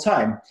the whole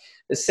time.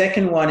 The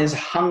second one is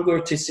hunger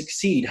to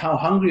succeed. How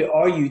hungry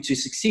are you to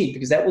succeed?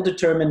 Because that will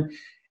determine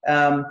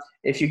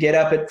if you get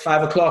up at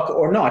 5 o'clock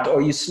or not,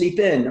 or you sleep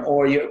in,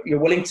 or you're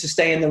willing to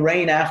stay in the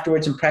rain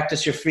afterwards and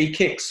practice your free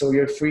kicks or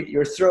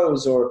your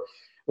throws or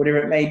whatever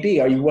it may be.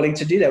 Are you willing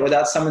to do that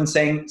without someone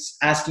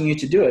asking you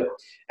to do it?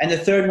 And the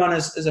third one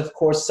is of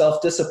course,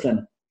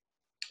 self-discipline.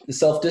 The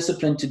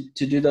self-discipline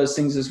to do those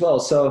things as well.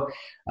 So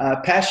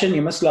passion,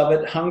 you must love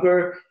it.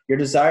 Hunger, your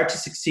desire to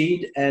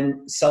succeed,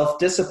 and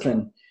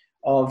self-discipline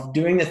of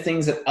doing the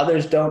things that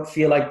others don't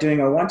feel like doing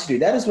or want to do.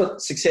 That is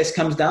what success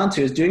comes down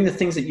to, is doing the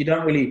things that you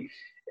don't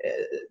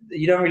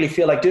really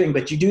feel like doing,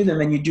 but you do them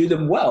and you do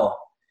them well.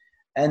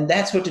 And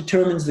that's what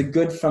determines the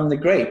good from the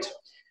great.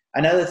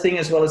 Another thing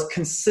as well is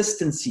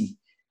consistency.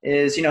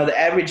 Is, the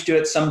average do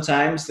it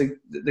sometimes,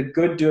 the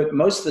good do it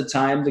most of the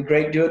time, the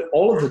great do it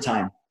all of the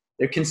time.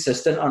 They're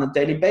consistent on a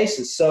daily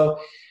basis. So,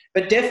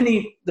 but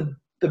definitely the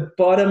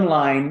bottom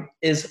line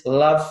is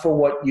love for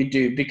what you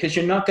do, because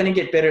you're not going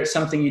to get better at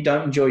something you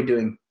don't enjoy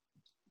doing.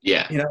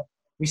 Yeah.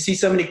 We see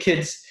so many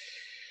kids,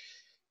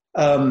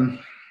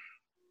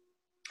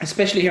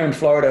 especially here in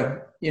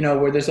Florida,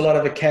 where there's a lot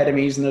of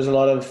academies and there's a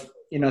lot of,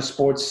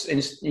 sports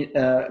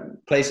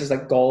places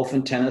like golf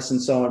and tennis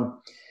and so on.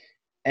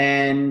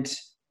 And,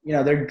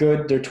 they're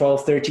good. They're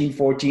 12, 13,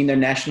 14, they're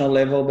national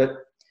level, but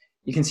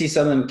you can see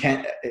some of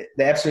them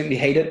they absolutely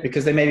hate it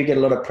because they maybe get a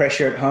lot of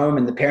pressure at home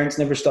and the parents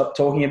never stop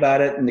talking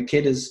about it. And the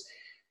kid is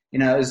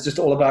just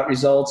all about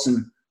results.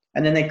 And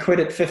then they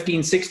quit at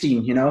 15,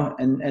 16,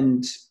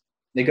 and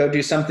they go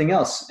do something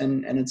else.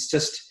 And it's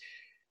just,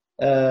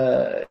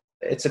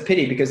 it's a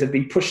pity because they've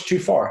been pushed too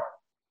far,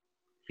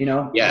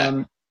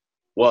 Yeah.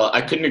 Well,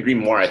 I couldn't agree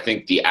more. I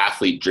think the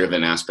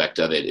athlete-driven aspect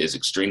of it is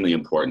extremely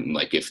important.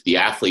 Like if the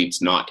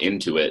athlete's not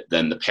into it,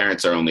 then the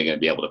parents are only going to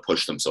be able to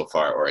push them so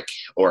far,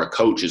 or a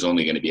coach is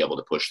only going to be able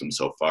to push them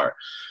so far.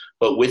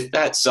 But with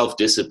that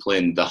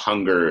self-discipline, the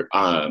hunger,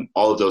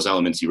 all of those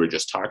elements you were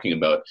just talking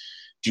about,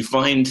 do you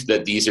find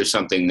that these are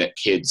something that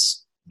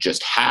kids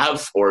just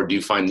have, or do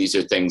you find these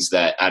are things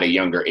that at a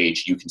younger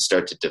age you can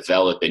start to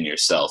develop in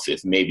yourself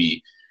if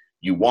maybe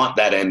you want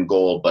that end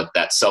goal, but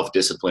that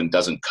self-discipline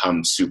doesn't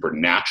come super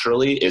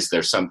naturally? Is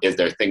there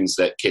things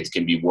that kids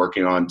can be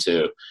working on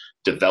to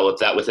develop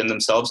that within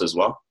themselves as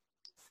well?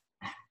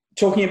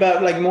 Talking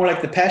about like more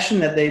like the passion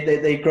that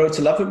they grow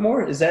to love it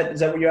more. Is that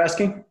what you're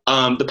asking?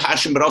 The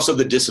passion, but also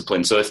the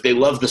discipline. So if they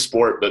love the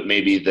sport, but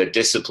maybe the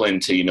discipline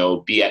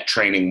to, be at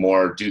training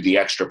more, do the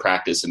extra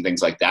practice and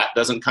things like that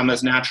doesn't come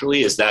as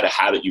naturally. Is that a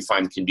habit you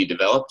find can be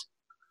developed?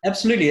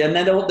 Absolutely. And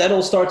that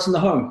all starts in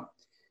the home.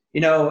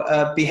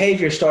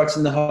 Behavior starts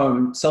in the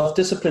home.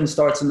 Self-discipline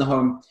starts in the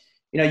home.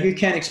 You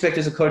can't expect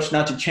as a coach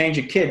not to change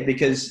a kid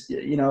because,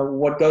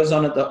 what goes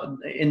on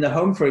in the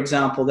home, for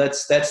example,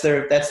 that's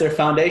their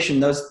foundation.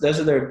 Those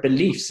are their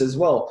beliefs as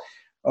well,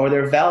 or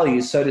their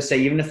values, so to say,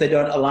 even if they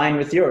don't align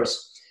with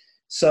yours.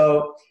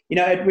 So,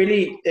 it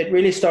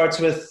really starts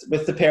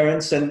with the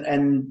parents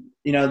and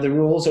the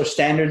rules or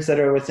standards that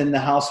are within the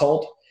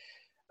household.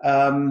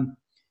 Parents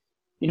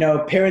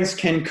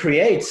can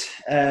create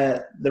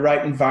the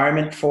right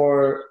environment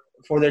for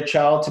their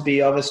child to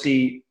be.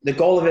 Obviously, the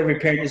goal of every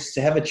parent is to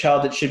have a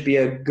child that should be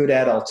a good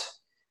adult,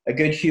 a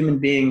good human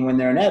being when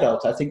they're an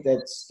adult. I think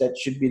that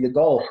should be the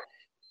goal.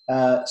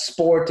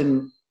 Sport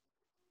and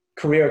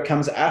career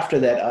comes after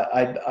that,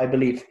 I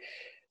believe.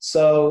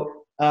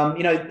 So,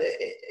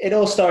 it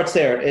all starts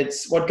there.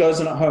 It's what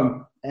goes on at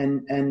home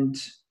and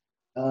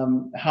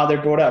how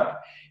they're brought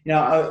up.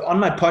 On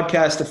my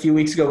podcast a few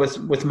weeks ago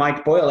with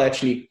Mike Boyle,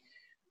 actually,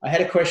 I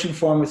had a question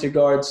for him with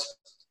regards,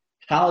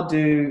 a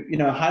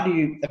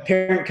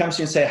parent comes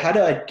to you and say, how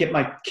do I get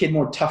my kid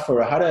more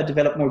tougher? Or how do I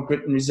develop more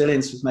grit and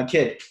resilience with my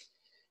kid?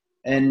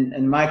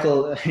 And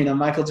Michael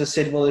just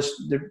said, well,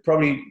 there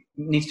probably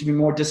needs to be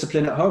more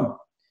discipline at home,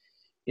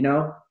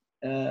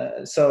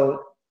 so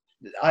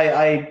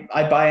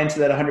I buy into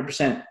that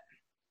 100%.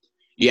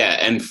 Yeah.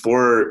 And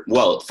for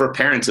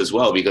parents as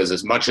well, because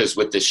as much as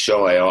with this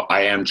show,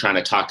 I am trying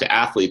to talk to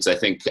athletes, I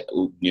think,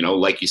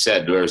 like you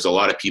said, there's a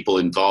lot of people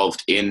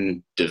involved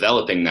in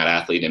developing that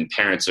athlete, and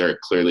parents are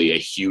clearly a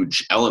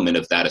huge element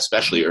of that,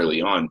 especially early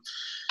on.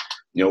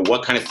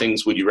 What kind of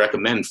things would you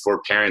recommend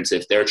for parents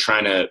if they're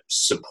trying to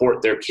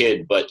support their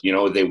kid, but,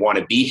 they want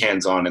to be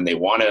hands-on and they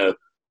want to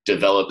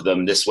develop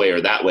them this way or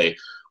that way?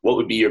 What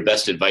would be your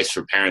best advice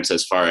for parents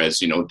as far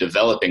as,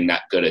 developing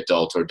that good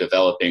adult or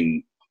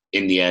developing,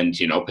 in the end,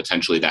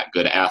 potentially that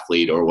good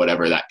athlete or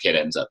whatever that kid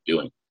ends up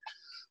doing?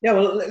 Yeah,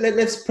 well,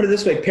 let's put it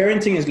this way.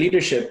 Parenting is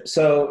leadership.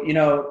 So,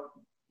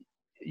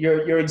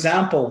 your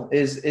example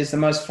is the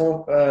most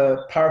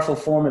powerful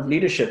form of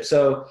leadership.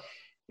 So,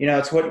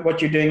 it's what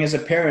you're doing as a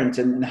parent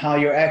and how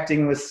you're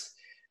acting with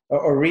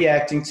or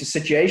reacting to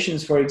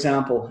situations, for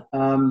example.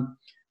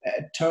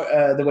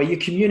 The way you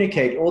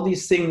communicate, all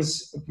these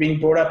things being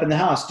brought up in the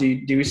house.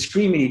 Do we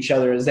scream at each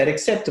other? Is that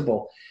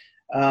acceptable?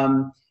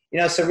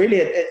 So really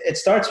it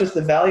starts with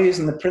the values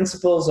and the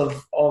principles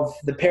of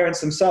the parents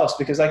themselves,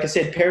 because like I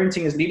said,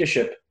 parenting is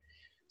leadership.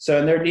 So,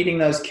 and they're leading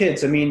those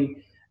kids. I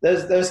mean,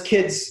 those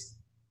kids,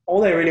 all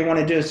they really want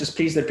to do is just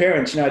please their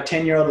parents. A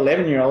 10-year-old,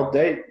 11-year-old,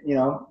 the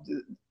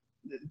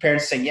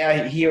parents saying,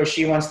 yeah, he or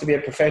she wants to be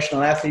a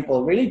professional athlete.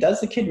 Well, really, does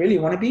the kid really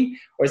want to be?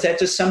 Or is that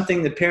just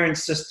something the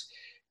parents just,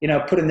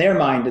 put in their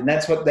mind, and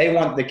that's what they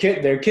want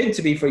their kid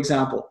to be, for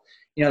example?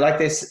 Like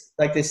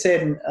they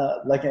said,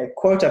 like a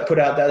quote I put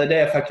out the other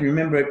day, if I can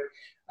remember it,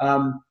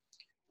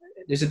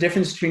 there's a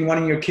difference between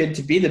wanting your kid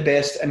to be the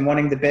best and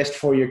wanting the best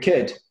for your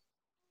kid.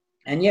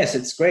 And yes,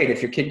 it's great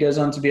if your kid goes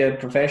on to be a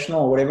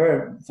professional or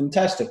whatever,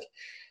 fantastic.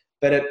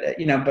 But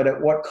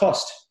at what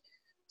cost?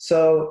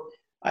 So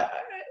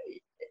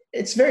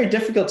it's very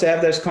difficult to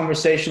have those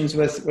conversations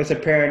with a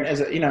parent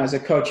as a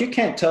coach. You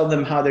can't tell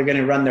them how they're going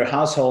to run their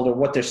household or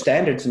what their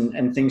standards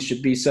and things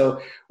should be.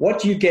 So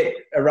what you get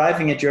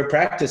arriving at your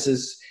practice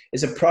is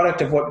a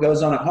product of what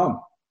goes on at home.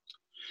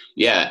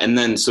 Yeah. And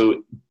then,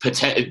 so,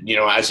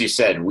 as you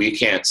said, we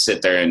can't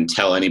sit there and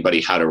tell anybody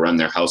how to run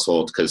their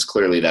household, because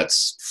clearly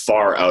that's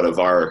far out of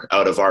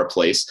our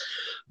place.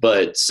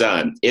 But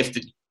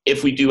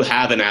if we do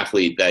have an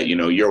athlete that,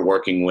 you're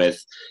working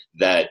with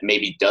that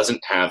maybe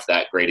doesn't have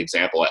that great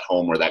example at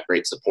home or that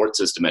great support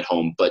system at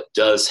home, but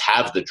does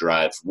have the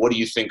drive, what do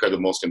you think are the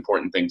most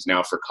important things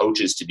now for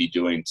coaches to be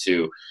doing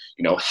to,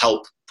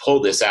 help pull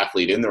this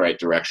athlete in the right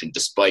direction,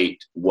 despite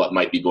what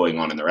might be going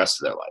on in the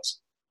rest of their lives?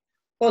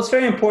 Well, it's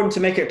very important to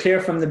make it clear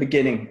from the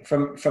beginning,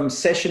 from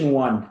session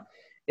one,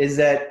 is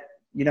that,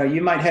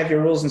 you might have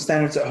your rules and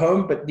standards at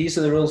home, but these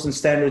are the rules and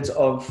standards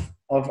of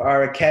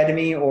our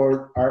academy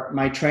or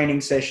my training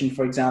session,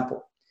 for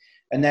example.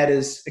 And that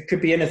is, it could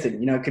be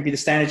anything. It could be the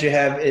standards you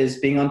have is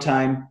being on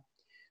time,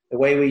 the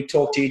way we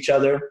talk to each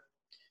other,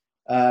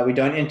 we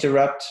don't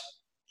interrupt,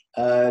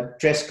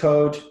 dress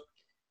code,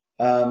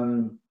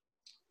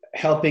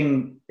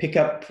 helping pick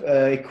up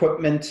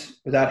equipment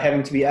without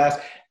having to be asked.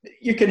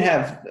 You can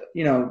have,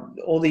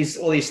 all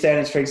these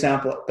standards, for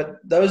example, but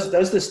those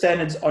are the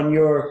standards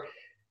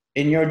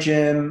in your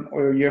gym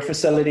or your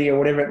facility or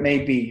whatever it may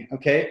be.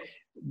 Okay.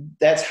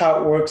 That's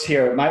how it works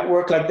here. It might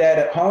work like that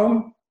at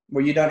home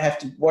where you don't have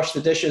to wash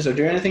the dishes or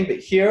do anything, but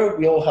here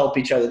we all help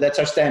each other. That's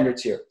our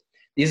standards here.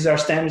 These are our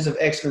standards of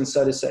excellence,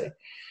 so to say.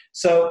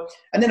 So,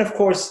 and then of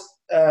course,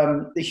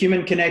 the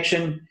human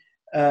connection,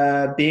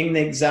 being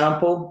the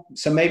example.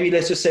 So maybe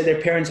let's just say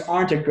their parents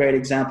aren't a great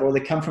example, or they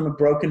come from a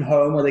broken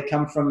home, or they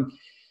come from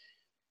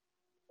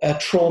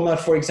trauma,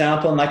 for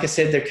example. And like I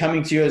said, they're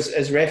coming to you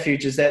as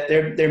refuge, is that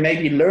they're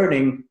maybe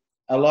learning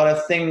a lot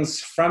of things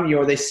from you,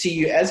 or they see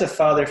you as a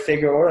father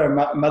figure or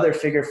a mother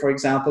figure, for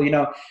example.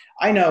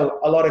 I know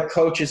a lot of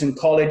coaches in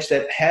college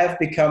that have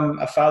become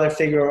a father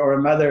figure or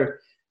a mother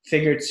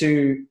figure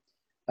to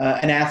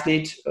an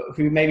athlete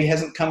who maybe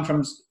hasn't come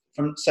from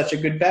such a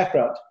good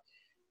background.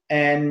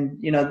 And,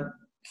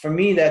 for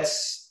me,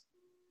 that's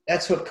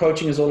what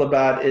coaching is all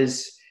about,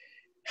 is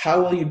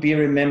how will you be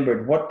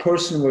remembered? What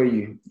person were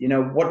you?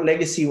 What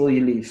legacy will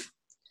you leave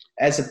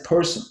as a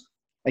person?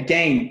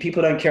 Again,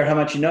 people don't care how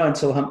much you know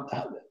until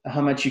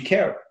how much you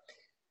care.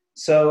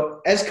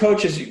 So as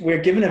coaches,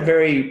 we're given a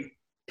very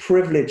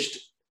privileged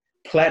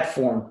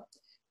platform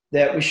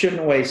that we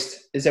shouldn't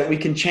waste, is that we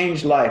can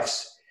change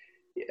lives.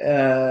 Be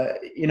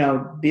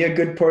a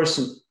good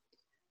person.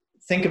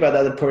 Think about the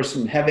other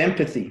person. Have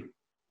empathy,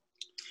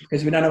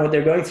 because we don't know what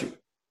they're going through.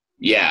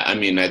 Yeah, I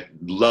mean, I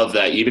love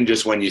that. Even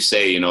just when you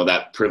say,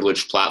 that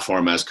privileged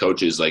platform as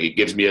coaches, like it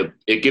gives me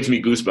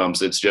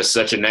goosebumps. It's just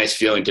such a nice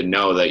feeling to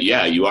know that,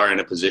 yeah, you are in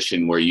a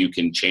position where you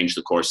can change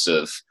the course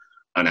of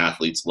an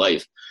athlete's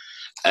life.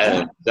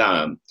 And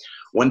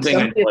one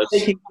thing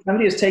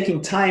somebody is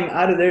taking time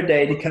out of their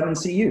day to come and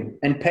see you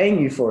and paying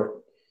you for it.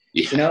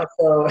 Yeah.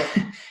 So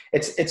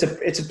it's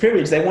a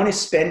privilege. They want to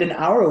spend an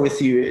hour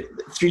with you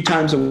 3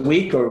 times a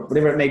week or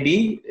whatever it may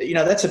be.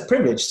 That's a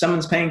privilege.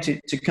 Someone's paying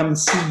to come and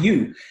see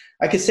you.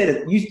 Like I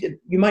said,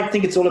 you might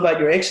think it's all about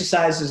your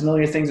exercises and all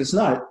your things. It's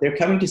not. They're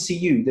coming to see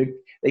you.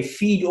 They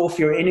feed off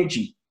your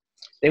energy.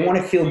 They want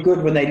to feel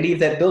good when they leave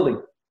that building.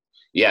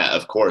 Yeah,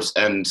 of course.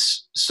 And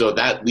so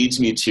that leads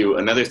me to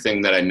another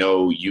thing that I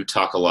know you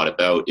talk a lot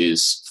about,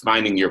 is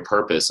finding your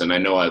purpose. And I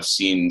know I've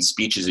seen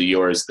speeches of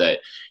yours that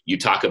you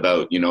talk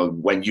about,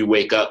 when you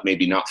wake up,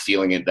 maybe not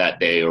feeling it that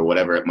day or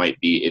whatever it might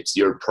be, it's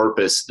your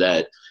purpose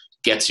that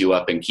gets you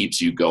up and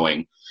keeps you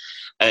going.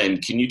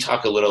 And can you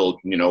talk a little,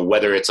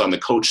 whether it's on the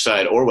coach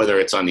side or whether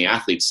it's on the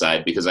athlete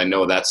side, because I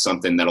know that's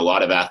something that a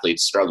lot of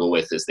athletes struggle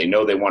with, is they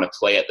know they want to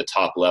play at the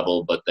top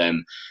level, but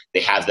then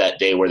they have that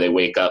day where they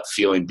wake up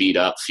feeling beat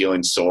up,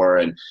 feeling sore,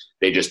 and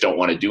they just don't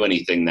want to do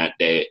anything that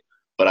day.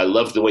 But I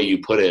love the way you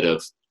put it,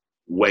 of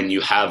when you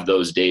have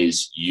those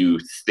days, you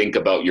think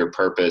about your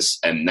purpose,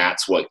 and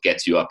that's what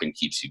gets you up and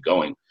keeps you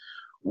going.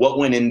 What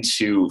went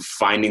into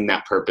finding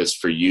that purpose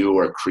for you,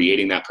 or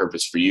creating that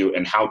purpose for you,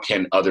 and how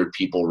can other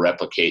people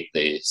replicate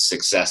the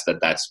success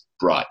that's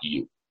brought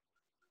you?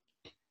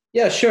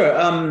 Yeah, sure.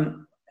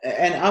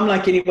 And I'm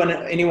like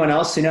anyone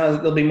else.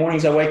 There'll be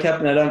mornings I wake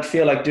up and I don't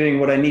feel like doing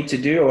what I need to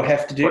do or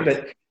have to do,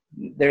 but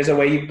there's a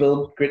way you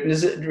build grit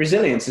and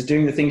resilience, is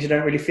doing the things you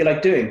don't really feel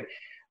like doing.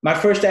 My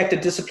first act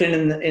of discipline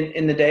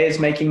in the day is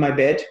making my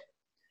bed.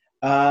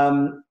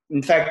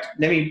 In fact,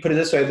 let me put it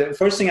this way. The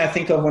first thing I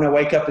think of when I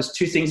wake up is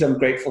 2 things I'm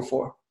grateful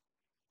for.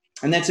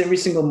 And that's every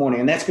single morning.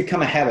 And that's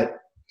become a habit.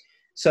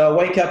 So I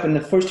wake up and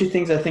the first 2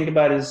 things I think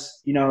about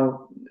is,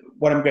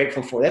 what I'm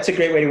grateful for. That's a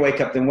great way to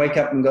wake up. Then wake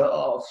up and go,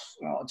 oh,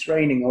 it's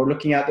raining, or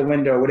looking out the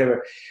window or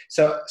whatever.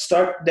 So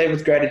start the day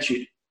with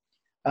gratitude.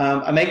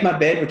 I make my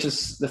bed, which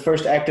is the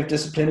first act of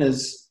discipline,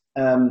 is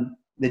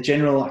the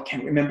general, I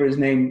can't remember his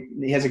name.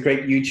 He has a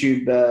great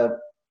YouTube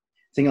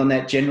thing on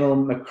that, General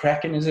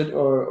McCracken, is it,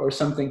 or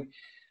something?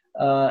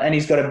 And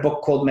he's got a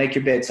book called Make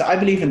Your Bed. So I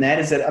believe in that,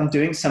 is that I'm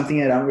doing something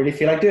that I don't really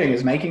feel like doing,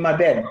 is making my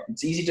bed.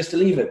 It's easy just to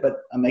leave it,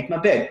 but I make my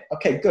bed.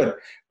 Okay, good.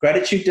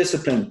 Gratitude,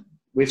 discipline.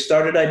 We've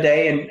started our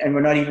day and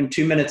we're not even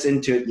 2 minutes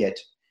into it yet.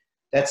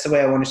 That's the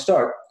way I want to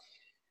start.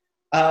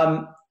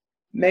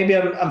 Maybe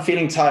I'm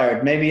feeling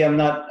tired. Maybe I'm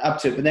not up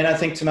to it. But then I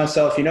think to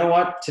myself, you know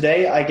what?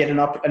 Today I get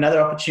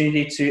another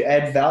opportunity to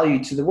add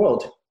value to the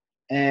world.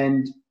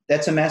 And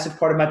that's a massive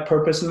part of my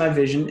purpose and my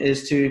vision,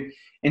 is to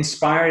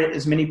inspire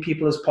as many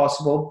people as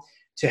possible,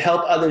 to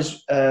help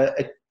others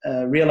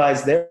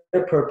realize their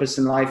purpose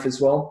in life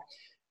as well.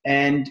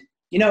 And,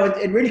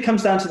 it really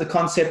comes down to the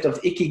concept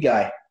of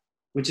Ikigai,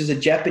 which is a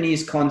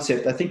Japanese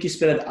concept. I think you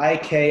spell it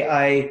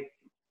Ikigu,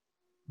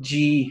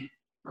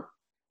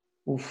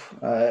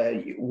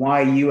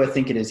 Y-U, I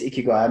think it is,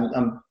 Ikigai.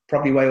 I'm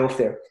probably way off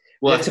there.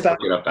 Well, let's look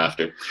it up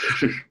after.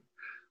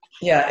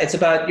 Yeah, it's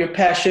about your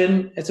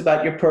passion. It's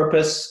about your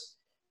purpose.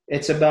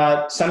 It's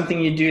about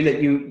something you do that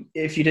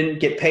if you didn't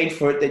get paid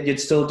for it, that you'd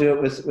still do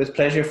it with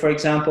pleasure, for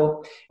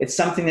example. It's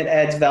something that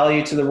adds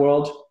value to the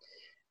world.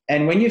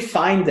 And when you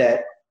find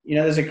that,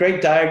 there's a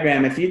great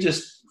diagram. If you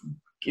just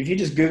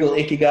Google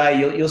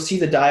Ikigai, you'll see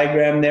the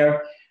diagram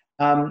there.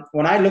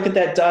 When I look at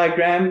that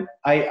diagram,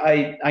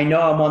 I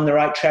know I'm on the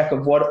right track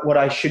of what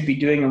I should be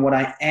doing and what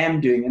I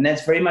am doing. And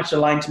that's very much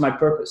aligned to my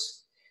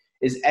purpose,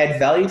 is add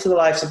value to the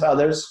lives of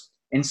others,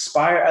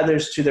 inspire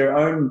others to their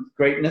own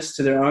greatness,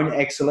 to their own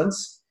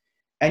excellence.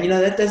 And,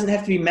 that doesn't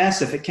have to be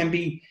massive. It can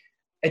be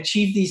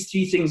achieve these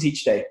 3 things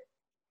each day.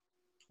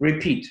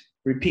 Repeat,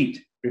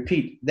 repeat,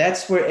 repeat.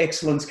 That's where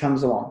excellence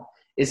comes along,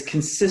 is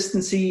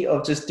consistency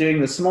of just doing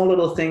the small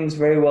little things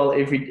very well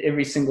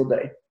every single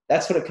day.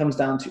 That's what it comes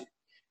down to.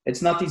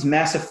 It's not these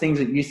massive things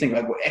that you think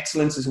like, well,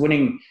 excellence is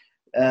winning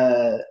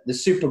the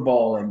Super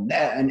Bowl and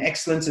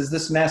excellence is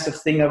this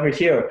massive thing over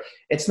here.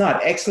 It's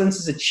not. Excellence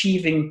is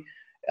achieving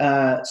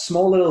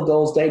small little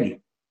goals daily.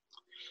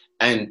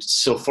 And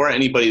so for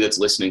anybody that's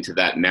listening to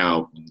that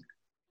now,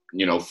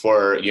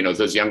 for,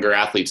 those younger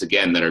athletes,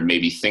 again, that are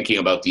maybe thinking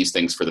about these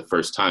things for the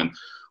first time,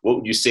 what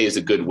would you say is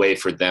a good way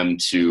for them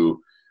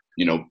to,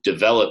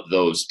 develop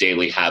those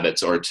daily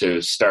habits, or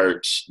to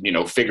start,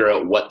 figure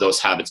out what those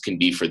habits can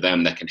be for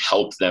them that can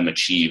help them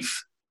achieve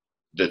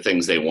the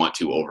things they want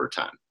to over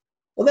time?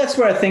 Well, that's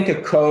where I think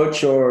a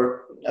coach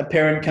or a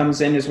parent comes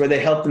in, is where they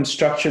help them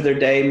structure their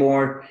day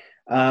more.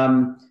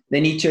 They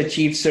need to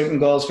achieve certain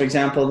goals. For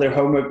example, their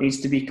homework needs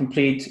to be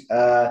complete.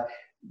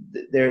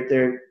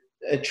 Their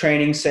a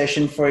training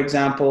session, for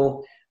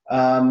example,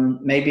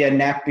 maybe a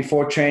nap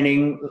before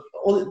training.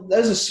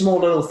 Those are small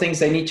little things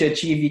they need to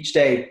achieve each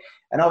day.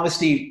 And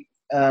obviously,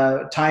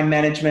 time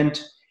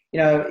management.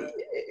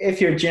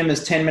 If your gym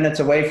is 10 minutes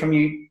away from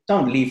you,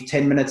 don't leave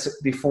 10 minutes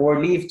before.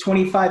 Leave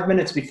 25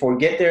 minutes before.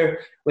 Get there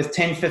with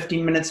 10,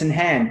 15 minutes in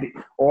hand.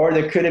 Or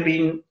there could have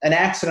been an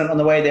accident on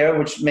the way there,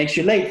 which makes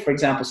you late, for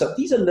example. So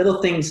these are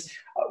little things.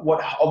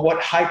 What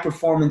high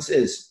performance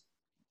is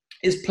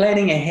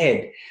planning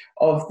ahead.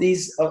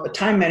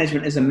 Time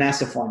management is a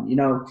massive one.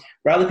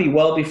 Rather be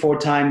well before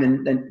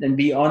time than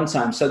be on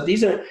time. So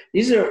these are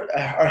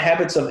our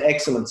habits of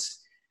excellence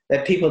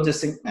that people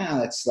just think,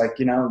 that's like,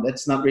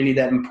 that's not really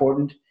that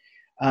important.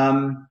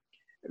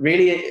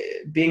 Really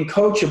being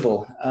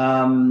coachable,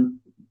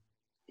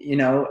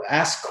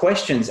 ask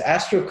questions,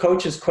 ask your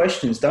coaches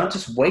questions. Don't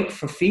just wait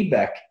for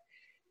feedback.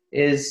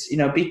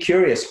 Be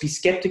curious, be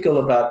skeptical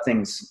about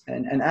things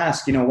and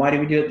ask, why do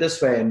we do it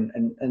this way?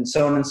 And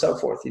so on and so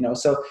forth,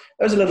 So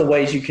those are little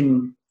ways you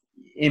can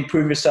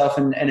improve yourself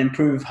and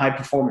improve high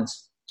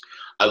performance.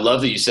 I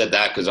love that you said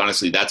that, because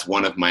honestly, that's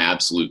one of my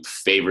absolute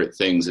favorite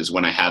things, is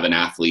when I have an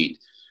athlete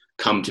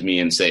come to me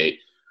and say,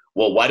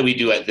 well, why do we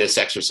do this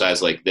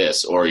exercise like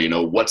this? Or,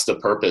 what's the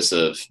purpose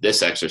of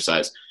this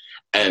exercise?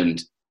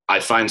 And I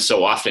find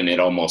so often it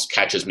almost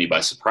catches me by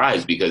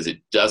surprise, because it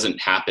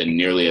doesn't happen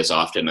nearly as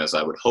often as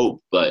I would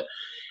hope. But,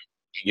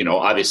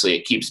 obviously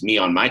it keeps me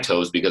on my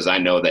toes, because I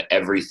know that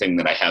everything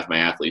that I have my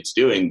athletes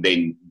doing,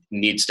 they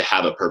needs to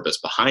have a purpose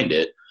behind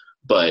it.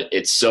 But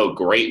it's so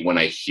great when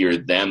I hear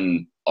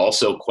them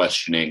also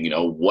questioning,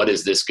 what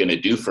is this going to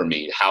do for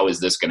me? How is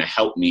this going to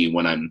help me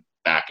when I'm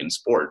back in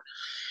sport?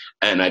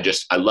 And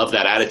I love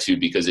that attitude,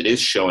 because it is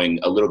showing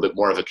a little bit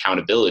more of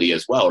accountability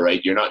as well,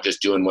 right? You're not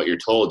just doing what you're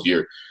told.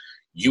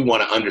 You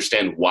want to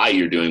understand why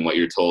you're doing what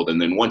you're told.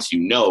 And then once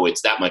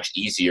it's that much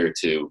easier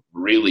to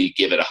really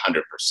give it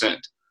 100%.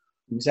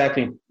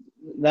 Exactly.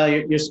 No,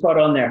 you're spot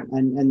on there.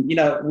 And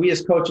we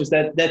as coaches,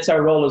 that's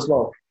our role as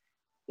well,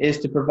 is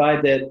to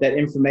provide that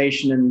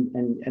information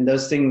and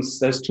those things,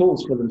 those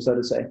tools for them, so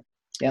to say.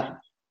 Yeah.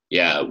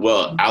 Yeah.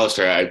 Well,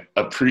 Alistair,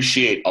 I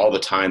appreciate all the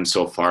time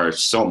so far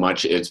so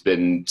much. It's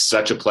been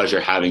such a pleasure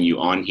having you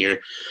on here.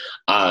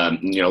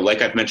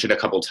 Like I've mentioned a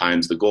couple of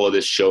times, the goal of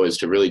this show is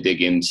to really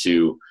dig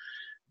into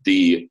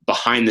the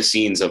behind the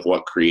scenes of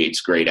what creates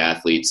great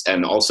athletes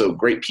and also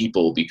great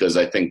people, because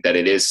I think that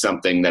it is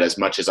something that, as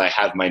much as I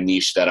have my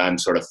niche that I'm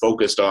sort of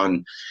focused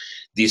on,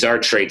 these are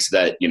traits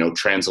that,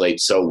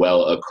 translate so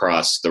well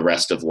across the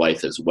rest of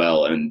life as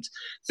well. And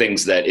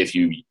things that, if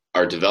you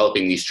are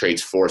developing these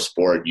traits for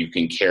sport, you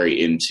can carry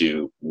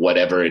into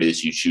whatever it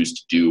is you choose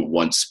to do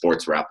once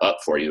sports wrap up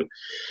for you.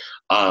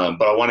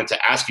 But I wanted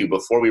to ask you,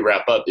 before we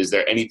wrap up, is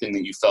there anything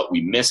that you felt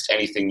we missed?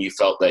 Anything you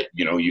felt that,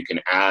 you can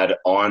add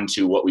on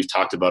to what we've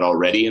talked about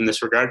already in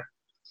this regard?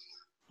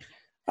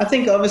 I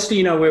think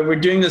obviously, we're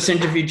doing this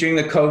interview during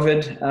the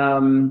COVID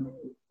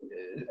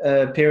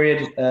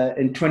period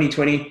in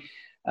 2020.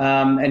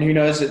 And who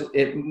knows,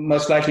 it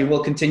most likely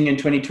will continue in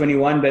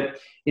 2021. But,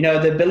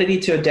 the ability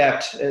to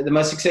adapt, the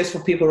most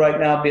successful people right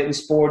now, be it in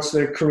sports,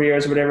 their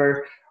careers,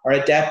 whatever, are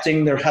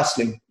adapting, they're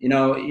hustling.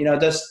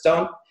 Just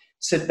don't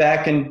sit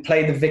back and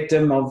play the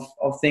victim of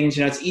things.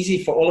 It's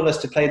easy for all of us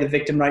to play the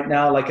victim right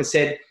now. Like I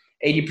said,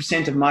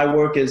 80% of my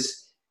work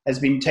has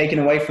been taken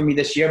away from me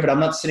this year, but I'm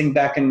not sitting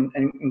back and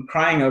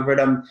crying over it.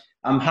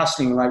 I'm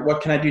hustling, like,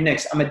 what can I do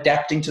next? I'm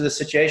adapting to the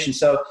situation.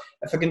 So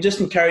if I can just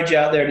encourage you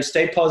out there to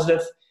stay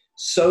positive,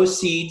 sow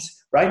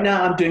seeds. Right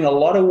now, I'm doing a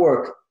lot of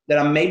work that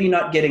I'm maybe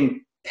not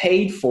getting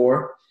paid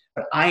for,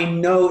 but I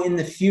know in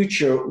the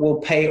future will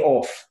pay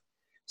off.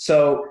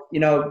 So,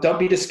 don't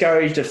be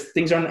discouraged if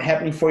things aren't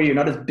happening for you. You're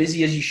not as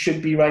busy as you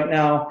should be right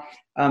now.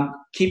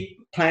 Keep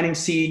planting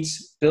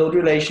seeds, build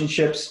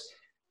relationships,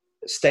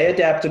 stay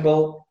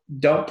adaptable.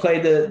 Don't play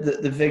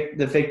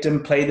the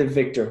victim, play the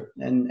victor.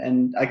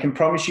 And I can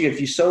promise you, if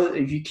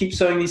you keep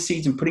sowing these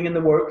seeds and putting in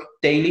the work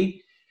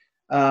daily,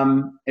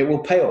 it will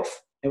pay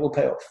off. It will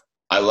pay off.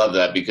 I love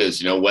that,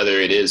 because, whether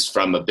it is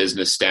from a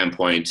business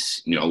standpoint,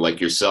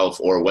 like yourself,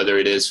 or whether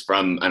it is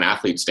from an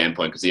athlete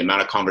standpoint, because the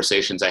amount of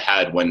conversations I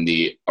had when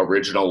the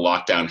original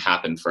lockdown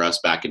happened for us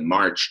back in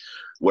March,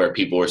 where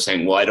people were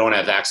saying, well, I don't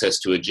have access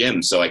to a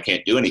gym, so I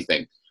can't do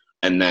anything.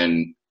 And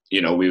then,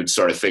 we would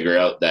sort of figure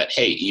out that,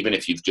 hey, even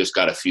if you've just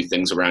got a few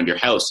things around your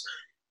house,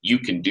 you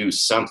can do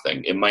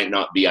something. It might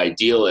not be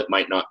ideal. It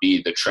might not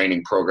be the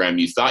training program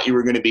you thought you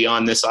were going to be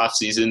on this off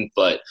season,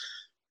 but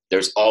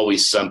there's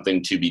always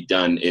something to be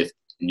done if,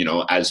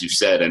 as you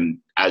said, and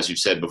as you've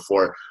said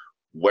before,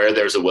 where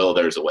there's a will,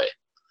 there's a way.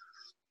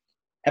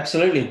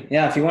 Absolutely.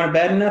 Yeah. If you want it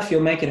bad enough,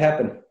 you'll make it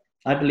happen.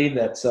 I believe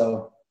that.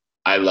 So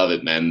I love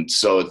it, man.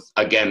 So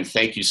again,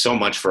 thank you so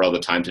much for all the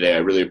time today. I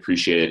really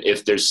appreciate it.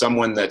 If there's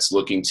someone that's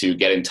looking to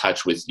get in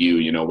touch with you,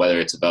 whether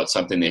it's about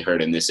something they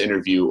heard in this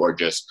interview or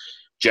just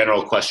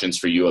general questions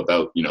for you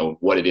about,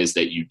 what it is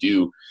that you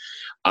do,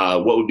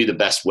 what would be the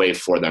best way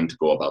for them to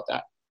go about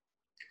that?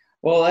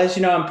 Well, as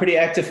you know, I'm pretty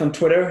active on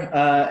Twitter,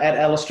 at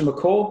Alistair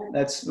McCall.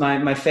 That's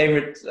my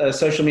favorite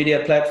social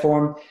media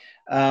platform.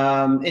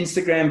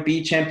 Instagram,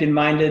 Be Champion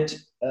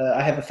Minded.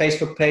 I have a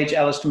Facebook page,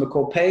 Alistair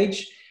McCall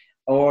page.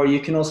 Or you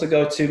can also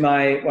go to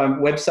my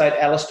website,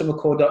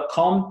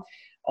 alistairmccall.com.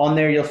 On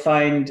there, you'll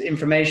find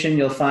information,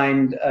 you'll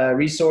find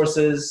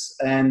resources,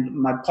 and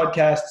my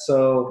podcast.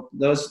 So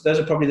those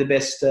are probably the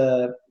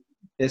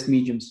best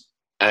mediums.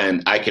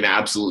 And I can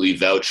absolutely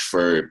vouch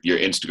for your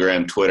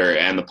Instagram, Twitter,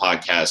 and the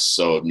podcast.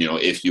 So,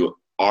 if you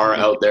are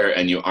out there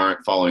and you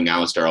aren't following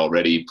Alistair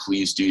already,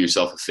 please do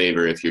yourself a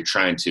favor if you're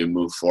trying to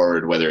move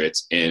forward, whether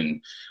it's in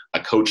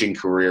a coaching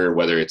career,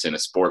 whether it's in a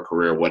sport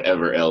career,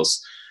 whatever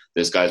else.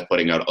 This guy's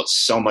putting out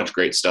so much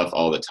great stuff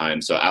all the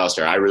time. So,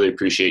 Alistair, I really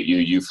appreciate you.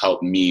 You've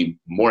helped me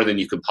more than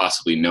you could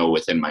possibly know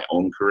within my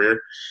own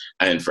career.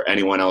 And for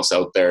anyone else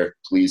out there,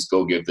 please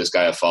go give this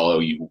guy a follow.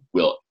 You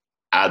will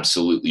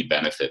absolutely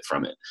benefit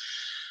from it.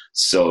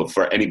 So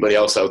for anybody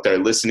else out there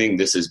listening,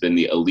 this has been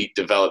the Elite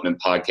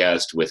Development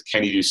Podcast with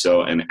Kenny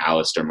Dussault and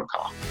Alistair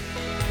McCall.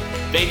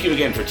 Thank you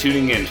again for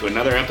tuning in to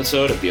another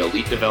episode of the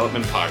Elite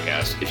Development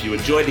Podcast. If you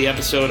enjoyed the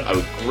episode, I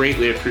would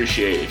greatly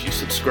appreciate if you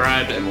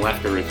subscribed and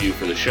left a review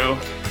for the show.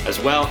 As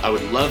well, I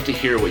would love to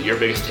hear what your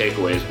biggest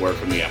takeaways were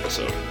from the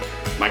episode.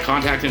 My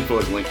contact info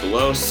is linked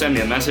below. Send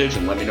me a message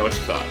and let me know what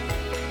you thought.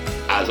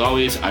 As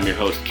always, I'm your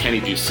host,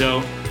 Kenny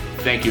Dussault.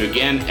 Thank you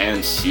again,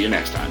 and see you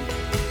next time.